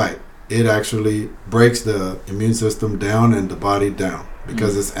to fight. It actually breaks the immune system down and the body down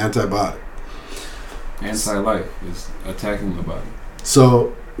because it's antibiotic. Anti-life is attacking the body.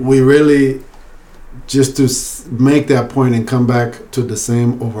 So we really, just to make that point and come back to the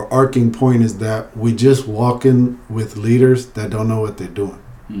same overarching point, is that we just walk in with leaders that don't know what they're doing.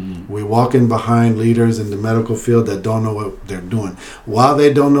 We walk in behind leaders in the medical field that don't know what they're doing. While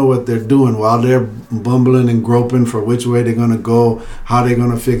they don't know what they're doing, while they're bumbling and groping for which way they're going to go, how they're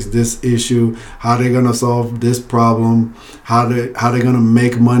going to fix this issue, how they're going to solve this problem, how they're going to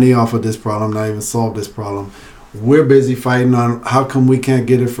make money off of this problem, not even solve this problem, we're busy fighting on how come we can't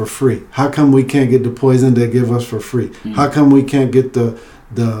get it for free? How come we can't get the poison they give us for free? How come we can't get the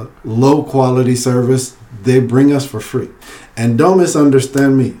low quality service they bring us for free? And don't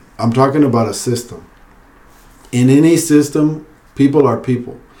misunderstand me. I'm talking about a system. In any system, people are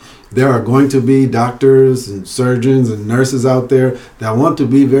people. There are going to be doctors and surgeons and nurses out there that want to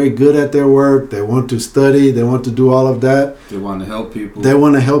be very good at their work. They want to study. They want to do all of that. They want to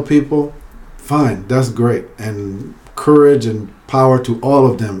help people. Fine, that's great. And courage and power to all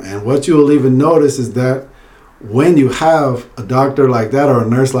of them. And what you'll even notice is that when you have a doctor like that or a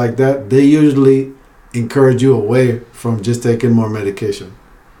nurse like that, they usually encourage you away from just taking more medication.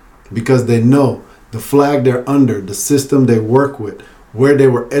 Because they know the flag they're under, the system they work with, where they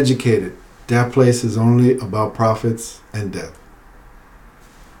were educated, that place is only about profits and death.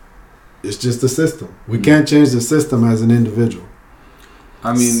 It's just the system. We can't change the system as an individual.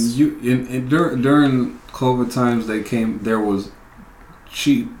 I mean, during COVID times, there was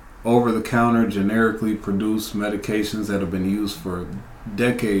cheap, over-the-counter, generically produced medications that have been used for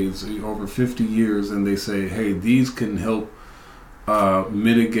decades, over 50 years, and they say, hey, these can help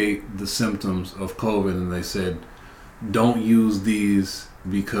mitigate the symptoms of COVID, and they said, don't use these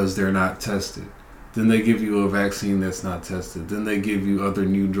because they're not tested. Then they give you a vaccine that's not tested. Then they give you other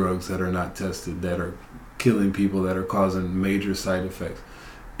new drugs that are not tested, that are killing people, that are causing major side effects.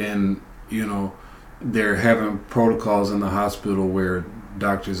 And, you know, they're having protocols in the hospital where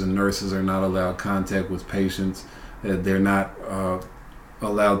doctors and nurses are not allowed contact with patients. They're not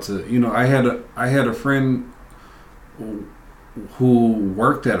allowed to, you know, I had a friend who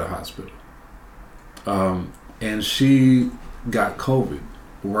worked at a hospital. And she got COVID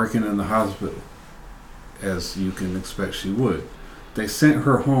working in the hospital, as you can expect she would. They sent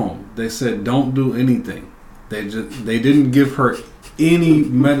her home. They said, don't do anything. They didn't give her any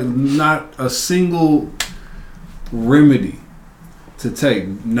not a single remedy to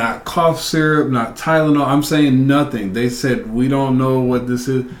take. Not cough syrup, not Tylenol. I'm saying nothing. They said, we don't know what this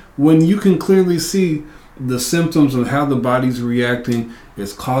is. When you can clearly see the symptoms of how the body's reacting,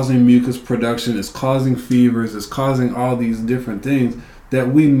 it's causing mucus production, it's causing fevers, it's causing all these different things that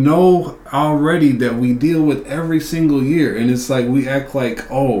we know already, that we deal with every single year. And it's like we act like,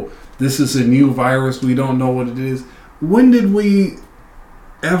 oh, this is a new virus, we don't know what it is. When did we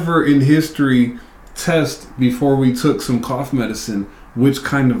ever in history test, before we took some cough medicine, which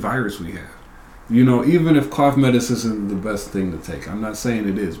kind of virus we have? You know, even if cough medicine isn't the best thing to take, I'm not saying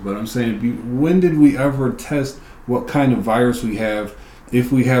it is, but I'm saying, when did we ever test what kind of virus we have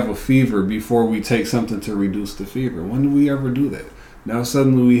if we have a fever before we take something to reduce the fever? When did we ever do that? Now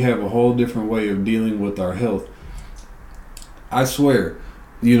suddenly we have a whole different way of dealing with our health. I swear,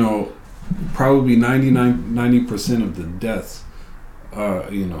 you know, probably 90% of the deaths,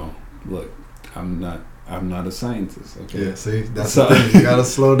 you know, look, I'm not a scientist. Okay. Yeah, see, that's the thing. You gotta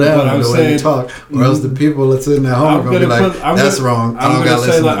slow down the way you talk, or else the people that's sitting at home are gonna be like, "That's wrong." I'm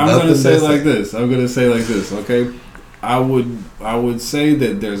gonna say like this. Okay, I would say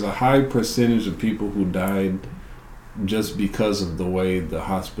that there's a high percentage of people who died just because of the way the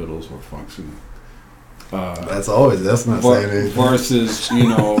hospitals were functioning. That's not saying anything. Versus, you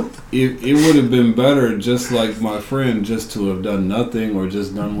know, it would have been better, just like my friend, just to have done nothing, or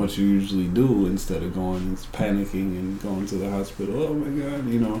just done what you usually do, instead of going and panicking and going to the hospital. Oh my God,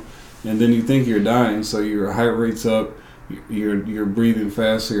 you know. And then you think you're dying, so your heart rate's up, you're breathing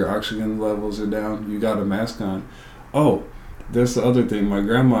fast, so your oxygen levels are down. You got a mask on. Oh, that's the other thing. My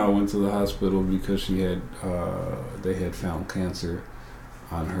grandma went to the hospital because she had they had found cancer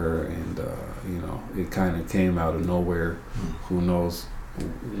on her, and you know, it kind of came out of nowhere. Who knows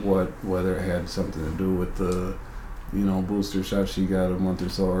whether it had something to do with the, you know, booster shot she got a month or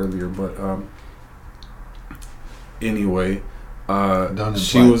so earlier. But anyway, don't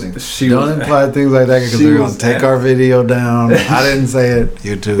imply things like that, because they're gonna take our video down. I didn't say it,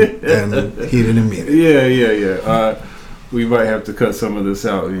 YouTube, and he didn't mean it. Yeah. We might have to cut some of this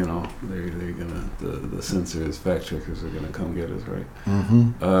out. You know, they're gonna, the censors, fact checkers are gonna come get us, right?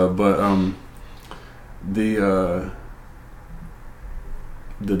 Mm-hmm. But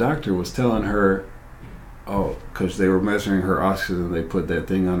the doctor was telling her, oh, because they were measuring her oxygen, they put that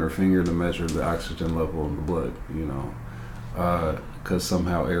thing on her finger to measure the oxygen level in the blood. You know, because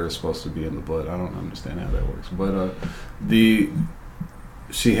somehow air is supposed to be in the blood. I don't understand how that works, but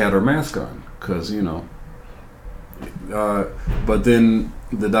she had her mask on, because, you know. But then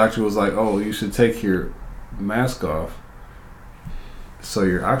the doctor was like, oh, you should take your mask off so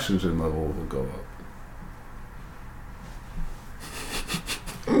your oxygen level will go up.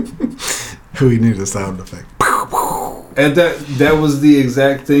 We need a sound effect. And that was the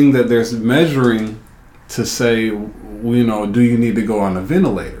exact thing that they're measuring, to say, you know, do you need to go on a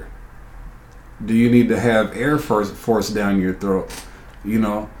ventilator? Do you need to have air forced down your throat? You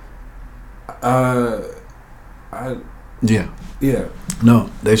know, yeah. Yeah. No,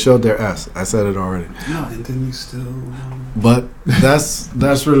 they showed their ass. I said it already. No, and then you still. But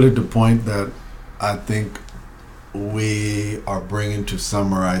that's really the point that I think we are bringing to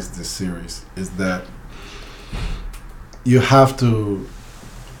summarize this series, is that you have to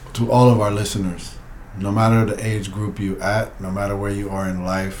all of our listeners, no matter the age group you at, no matter where you are in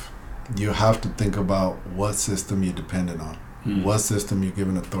life, you have to think about what system you're dependent on, what system you're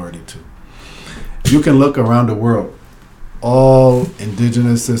giving authority to. You can look around the world. All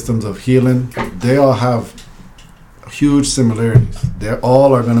indigenous systems of healing, they all have huge similarities. They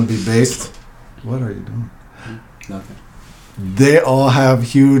all are going to be based. What are you doing? Nothing. They all have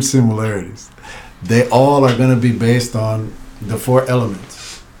huge similarities. They all are going to be based on the 4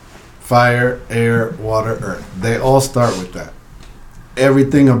 elements: fire, air, water, earth. They all start with that.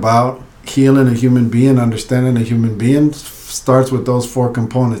 Everything about healing a human being, understanding a human being, starts with those 4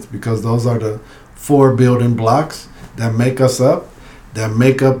 components, because those are the 4 building blocks that make us up, that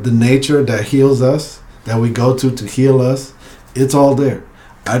make up the nature that heals us, that we go to heal us. It's all there.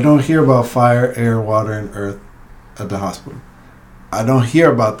 I don't hear about fire, air, water, and earth at the hospital. I don't hear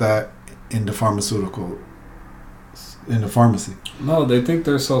about that in the pharmacy. No, they think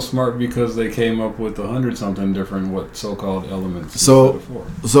they're so smart because they came up with 100-something different so-called elements.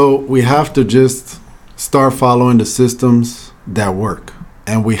 So we have to just start following the systems that work,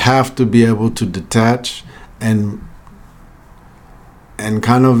 and we have to be able to detach and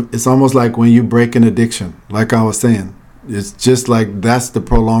kind of, it's almost like when you break an addiction, like I was saying. It's just like that's the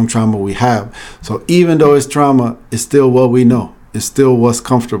prolonged trauma we have. So even though it's trauma, it's still what we know. It's still what's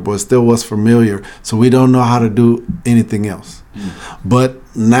comfortable. It's still what's familiar. So we don't know how to do anything else. But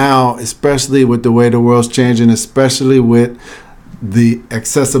now, especially with the way the world's changing, especially with the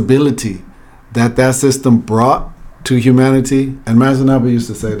accessibility that system brought to humanity, and Mazanabe used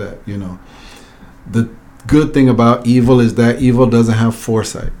to say that, you know, the good thing about evil is that evil doesn't have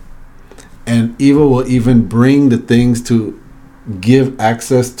foresight. And evil will even bring the things to give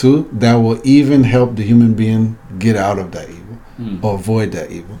access to that will even help the human being get out of that evil or avoid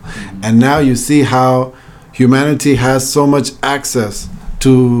that evil. And now you see how humanity has so much access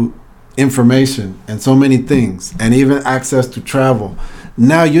to information and so many things, and even access to travel.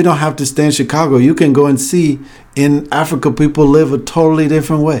 Now you don't have to stay in Chicago. You can go and see in Africa people live a totally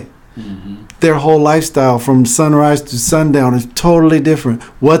different way. Their whole lifestyle from sunrise to sundown is totally different.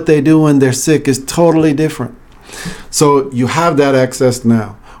 What they do when they're sick is totally different. So you have that access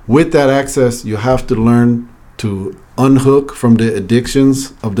now. With that access, you have to learn to unhook from the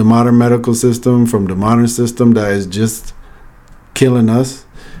addictions of the modern medical system, from the modern system that is just killing us,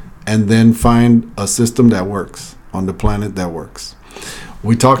 and then find a system that works on the planet that works.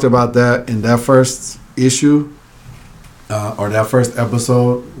 We talked about that in that first issue, or that first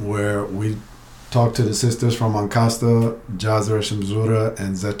episode, where we talked to the sisters from Ancasta, Jazra Shemzura,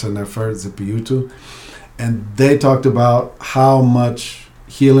 and Zeta Nefert Zipiyutu, and they talked about how much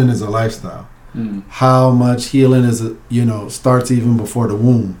healing is a lifestyle, how much healing is starts even before the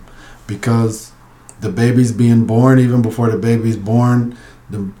womb, because the baby's being born. Even before the baby's born,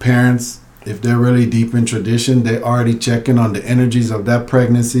 the parents, if they're really deep in tradition, they already checking on the energies of that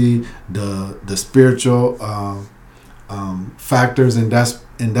pregnancy, the spiritual factors in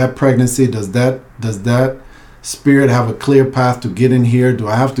that pregnancy. Does that spirit have a clear path to get in here? Do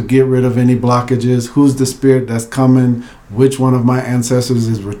I have to get rid of any blockages? Who's the spirit that's coming? Which one of my ancestors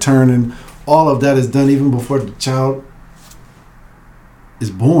is returning? All of that is done even before the child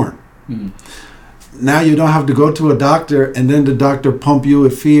is born. Now you don't have to go to a doctor and then the doctor pump you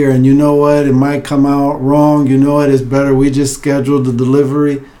with fear, and you know what, it might come out wrong. You know what, it's better we just schedule the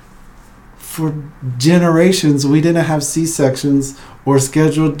delivery. For generations, we didn't have C-sections or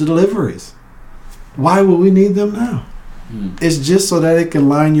scheduled deliveries. Why would we need them now? It's just so that it can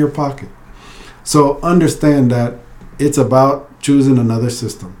line your pocket. So understand that it's about choosing another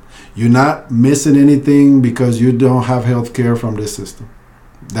system. You're not missing anything because you don't have health care from this system.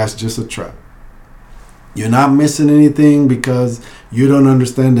 That's just a trap. You're not missing anything because you don't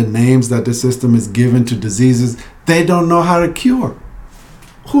understand the names that the system is given to diseases they don't know how to cure.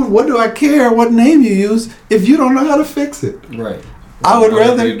 What do I care what name you use if you don't know how to fix it? Right. I would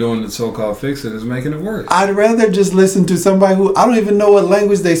rather you're doing the so-called fix it is making it worse. I'd rather just listen to somebody who I don't even know what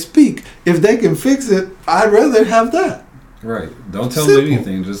language they speak. If they can fix it, I'd rather have that. Right. Don't tell Simple. me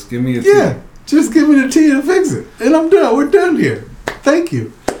anything. Just give me a tea. Yeah. Just give me the tea and fix it. And I'm done. We're done here. Thank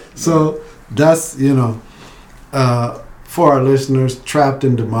you. So that's, for our listeners trapped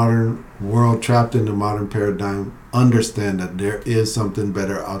in the modern world, trapped in the modern paradigm, understand that there is something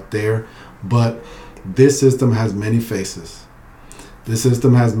better out there. But this system has many faces. The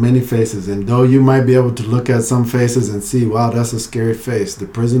system has many faces, and though you might be able to look at some faces and see, wow, that's a scary face. The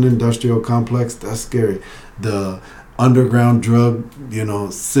prison industrial complex, that's scary. The underground drug,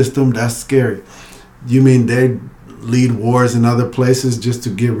 system, that's scary. You mean they lead wars in other places just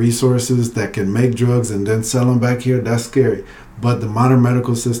to get resources that can make drugs and then sell them back here? That's scary. But the modern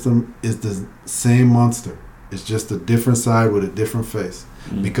medical system is the same monster. It's just a different side with a different face.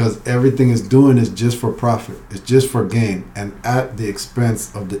 Because everything it's doing is just for profit. It's just for gain, and at the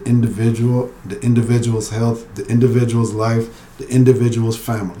expense of the individual, the individual's health, the individual's life, the individual's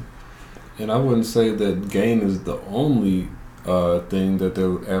family. And I wouldn't say that gain is the only thing that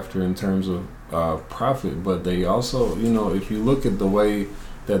they're after in terms of profit, but they also, if you look at the way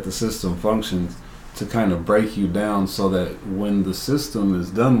that the system functions, to kind of break you down so that when the system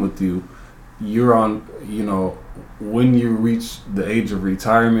is done with you, you're on, when you reach the age of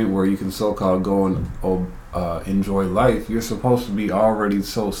retirement where you can so-called go and enjoy life, you're supposed to be already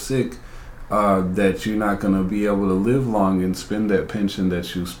so sick that you're not going to be able to live long and spend that pension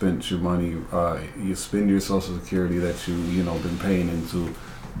that you spent your money, you spend your Social Security that been paying into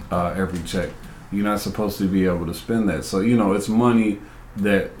every check. You're not supposed to be able to spend that. So, it's money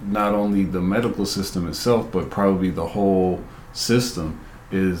that not only the medical system itself, but probably the whole system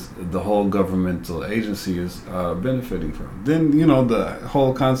is the whole governmental agency is benefiting from. Then, the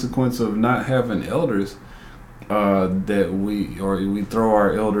whole consequence of not having elders, that we throw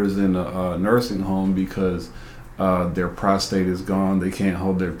our elders in a nursing home because their prostate is gone, they can't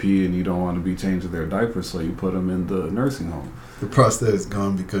hold their pee, and you don't want to be changing their diapers, so you put them in the nursing home. The prostate is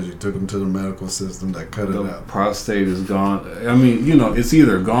gone because you took them to the medical system that cut it out. The prostate is gone. I mean, it's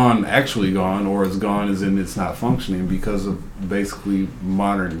either gone, actually gone, or it's gone as in it's not functioning because of basically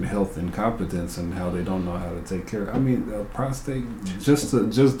modern health incompetence and how they don't know how to take care of it. I mean, the prostate, just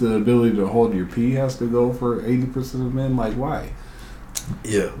the ability to hold your pee has to go for 80% of men. Like, why?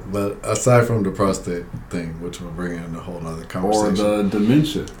 Yeah, but aside from the prostate thing, which we'll bring in a whole other conversation. Or the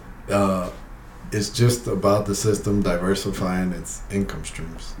dementia. It's just about the system diversifying its income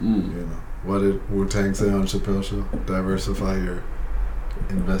streams. What did Wu-Tang say on Chappelle's show? Diversify your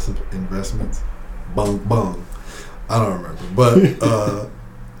investments. Bong bong. I don't remember, but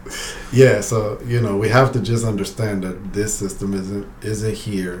yeah. So we have to just understand that this system isn't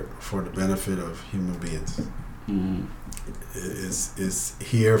here for the benefit of human beings. It's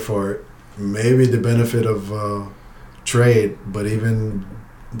here for maybe the benefit of trade, but even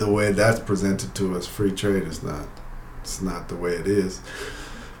the way that's presented to us, free trade it's not the way it is.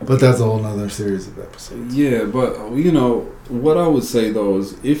 But that's a whole nother series of episodes. Yeah, but what I would say though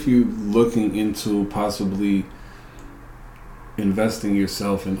is if you're looking into possibly investing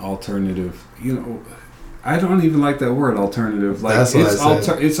yourself in alternative, I don't even like that word alternative. Like that's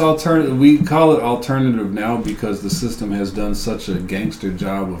what it's alternative. We call it alternative now because the system has done such a gangster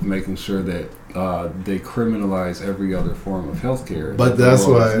job of making sure that they criminalize every other form of healthcare. But that's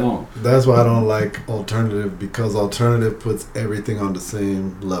why I don't like alternative, because alternative puts everything on the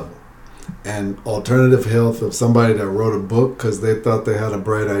same level. And alternative health of somebody that wrote a book because they thought they had a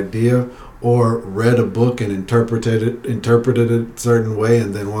bright idea, or read a book and interpreted it a certain way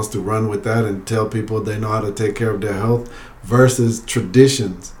and then wants to run with that and tell people they know how to take care of their health, versus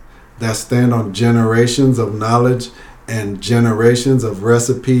traditions that stand on generations of knowledge and generations of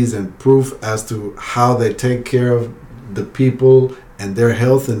recipes and proof as to how they take care of the people and their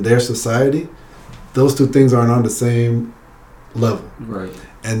health and their society. Those two things aren't on the same level. Right.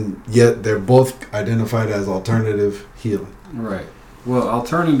 And yet they're both identified as alternative healing. Right. Well,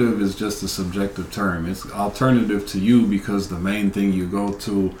 alternative is just a subjective term. It's alternative to you because the main thing you go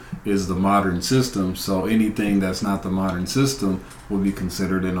to is the modern system. So anything that's not the modern system will be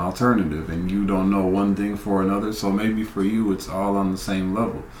considered an alternative. And you don't know one thing for another. So maybe for you, it's all on the same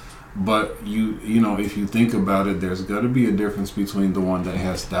level. But if you think about it, there's got to be a difference between the one that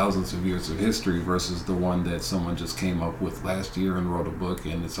has thousands of years of history versus the one that someone just came up with last year and wrote a book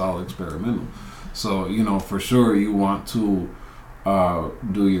and it's all experimental. So, for sure you want to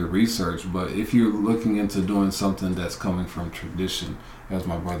do your research, but if you're looking into doing something that's coming from tradition, as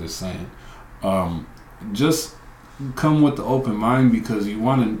my brother's saying, just come with the open mind, because you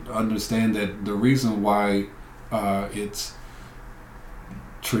want to understand that the reason why it's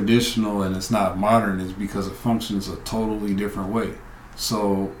traditional and it's not modern is because it functions a totally different way.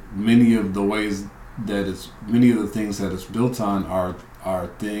 So many of the things that it's built on are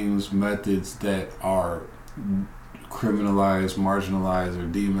things, methods that are criminalized, marginalized, or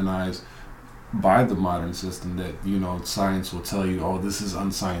demonized by the modern system that, science will tell you, oh, this is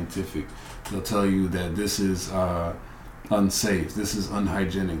unscientific. They'll tell you that this is unsafe, this is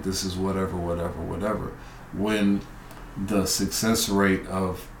unhygienic, this is whatever. When the success rate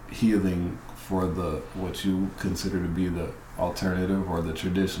of healing for the what you consider to be the alternative or the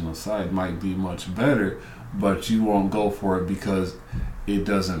traditional side might be much better, but you won't go for it because it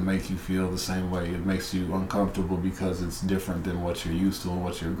doesn't make you feel the same way. It makes you uncomfortable because it's different than what you're used to and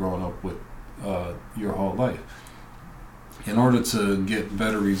what you're growing up with your whole life. In order to get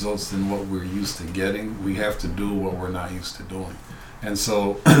better results than what we're used to getting, we have to do what we're not used to doing. And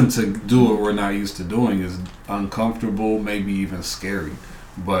so to do what we're not used to doing is uncomfortable, maybe even scary,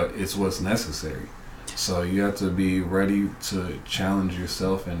 but it's what's necessary. So you have to be ready to challenge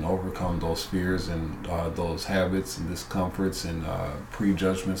yourself and overcome those fears and those habits and discomforts and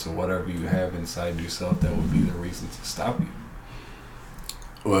prejudgments or whatever you have inside yourself that would be the reason to stop you.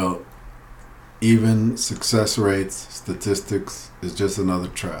 Well, even success rates, statistics is just another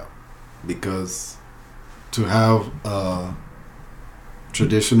trap, because to have a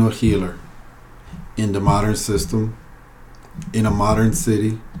traditional healer in the modern system, in a modern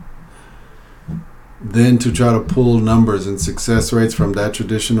city, then to try to pull numbers and success rates from that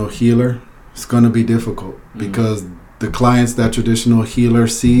traditional healer, it's going to be difficult, because the clients that traditional healer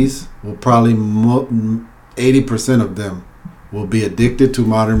sees will probably 80% of them will be addicted to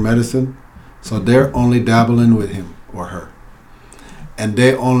modern medicine. So they're only dabbling with him or her. And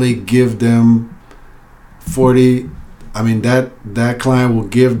they only give them 40, that client will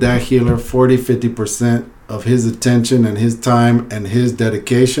give that healer 40-50% of his attention and his time and his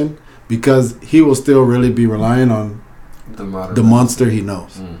dedication, because he will still really be relying on the monster he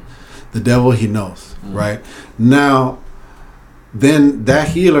knows, the devil he knows, right? Now, then that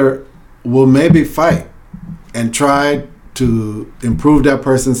healer will maybe fight and try to improve that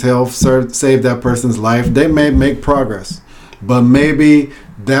person's health, save that person's life. They may make progress, but maybe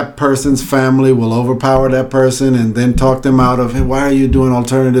that person's family will overpower that person and then talk them out of, hey, why are you doing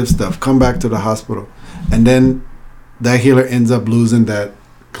alternative stuff? Come back to the hospital. And then that healer ends up losing that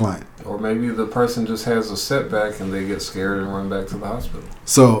client. Or maybe the person just has a setback and they get scared and run back to the hospital.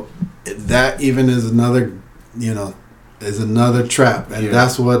 So that even is another, is another trap. And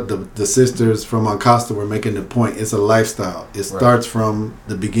that's what the sisters from Ancosta were making the point. It's a lifestyle. It starts from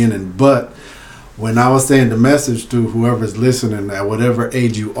the beginning. But when I was saying the message to whoever's listening, at whatever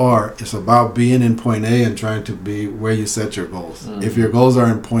age you are, it's about being in point A and trying to be where you set your goals. If your goals are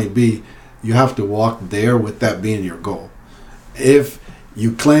in point B, you have to walk there with that being your goal. If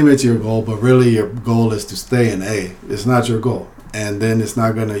you claim it's your goal, but really your goal is to stay in A, it's not your goal. And then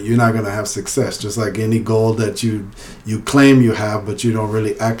you're not gonna have success. Just like any goal that you claim you have, but you don't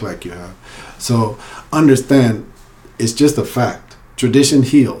really act like you have. So understand, it's just a fact. Tradition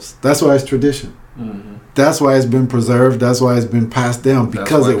heals. That's why it's tradition. That's why it's been preserved. That's why it's been passed down,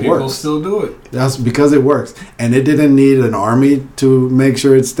 because it works. People still do it. That's because it works. And it didn't need an army to make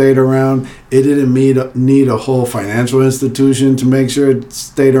sure it stayed around. It didn't need a whole financial institution to make sure it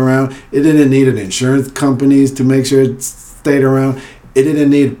stayed around. It didn't need an insurance companies to make sure it stayed around. It didn't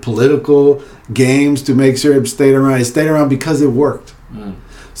need political games to make sure it stayed around. It stayed around because it worked.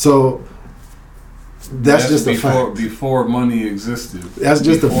 So that's just a fact. Before money existed. That's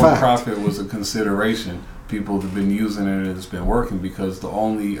just a fact. Before profit was a consideration, people have been using it and it's been working, because the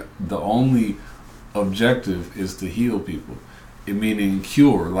only objective is to heal people. Meaning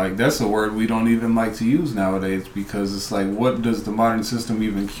cure. Like, that's a word we don't even like to use nowadays, because it's like, what does the modern system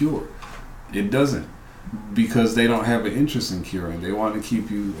even cure? It doesn't, because they don't have an interest in curing. They want to keep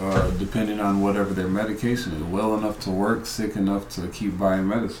you dependent on whatever their medication is, well enough to work, sick enough to keep buying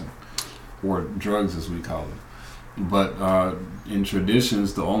medicine, or drugs as we call it. But in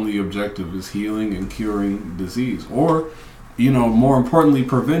traditions, the only objective is healing and curing disease, or, more importantly,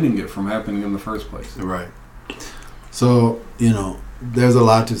 preventing it from happening in the first place. Right. So, there's a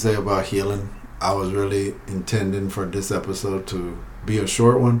lot to say about healing. I was really intending for this episode to be a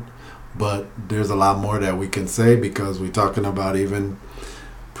short one, but there's a lot more that we can say, because we're talking about even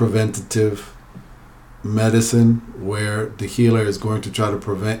preventative medicine, where the healer is going to try to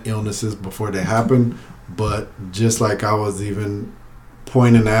prevent illnesses before they happen. But just like I was even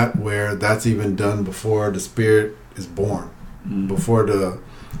pointing at, where that's even done before the spirit is born, before the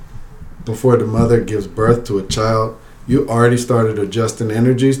mother gives birth to a child, you already started adjusting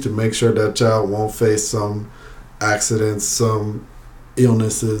energies to make sure that child won't face some accidents, some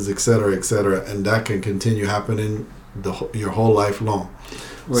illnesses, etc., and that can continue happening your whole life long.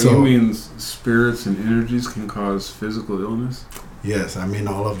 Well, you mean spirits and energies can cause physical illness? Yes, I mean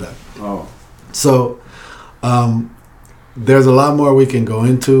all of that. Oh. So, there's a lot more we can go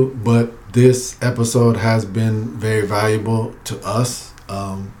into, but this episode has been very valuable to us.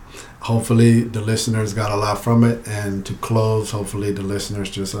 hopefully the listeners got a lot from it. And to close, hopefully the listeners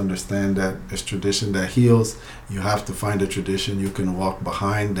just understand that it's tradition that heals. You have to find a tradition you can walk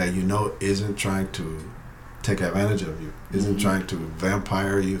behind that you know isn't trying to take advantage of you, isn't trying to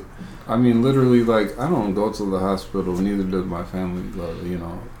vampire you. I mean, literally, like, I don't go to the hospital, neither does my family, you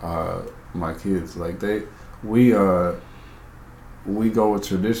know, my kids. Like, we go with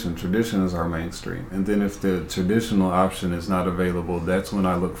tradition. Tradition is our mainstream. And then if the traditional option is not available, that's when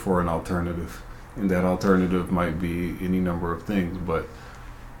I look for an alternative. And that alternative might be any number of things. But,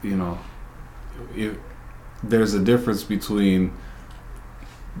 you know, there's a difference between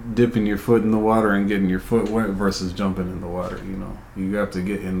dipping your foot in the water and getting your foot wet versus jumping in the water. You know, you have to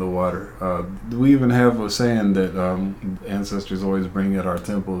get in the water. We even have a saying that ancestors always bring at our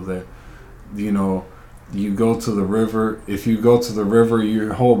temples that, you know, you go to the river. If you go to the river,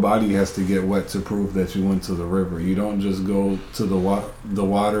 your whole body has to get wet to prove that you went to the river. You don't just go to the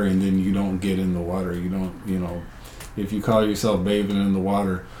water and then you don't get in the water. You don't, you know, if you call yourself bathing in the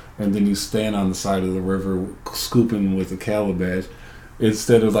water and then you stand on the side of the river scooping with a calabash,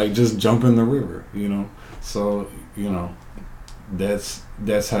 instead of like just jump in the river, you know. So, you know, that's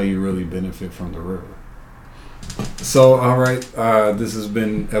how you really benefit from the river. So, all right, this has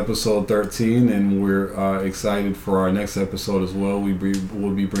been episode 13, and we're excited for our next episode as well.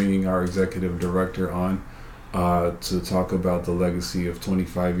 We'll be bringing our executive director on to talk about the legacy of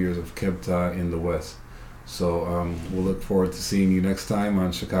 25 years of Kebta in the West. So we'll look forward to seeing you next time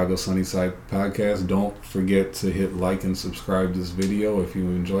on Chicago Sunnyside Podcast. Don't forget to hit like and subscribe this video if you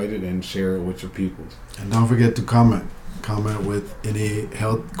enjoyed it, and share it with your people. And don't forget to comment with any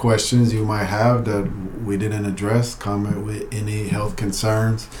health questions you might have that we didn't address. Comment with any health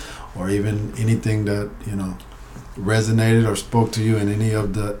concerns, or even anything that, you know, resonated or spoke to you in any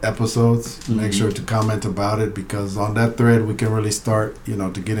of the episodes. Make sure to comment about it, because on that thread we can really start, you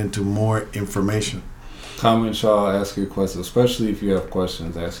know, to get into more information. Comment, y'all. Ask your questions, especially if you have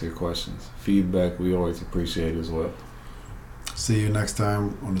questions. Ask your questions. Feedback we always appreciate as well. See you next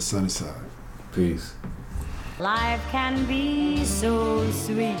time on the sunny side. Peace. Life can be so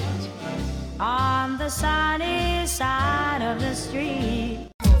sweet on the sunny side of the street.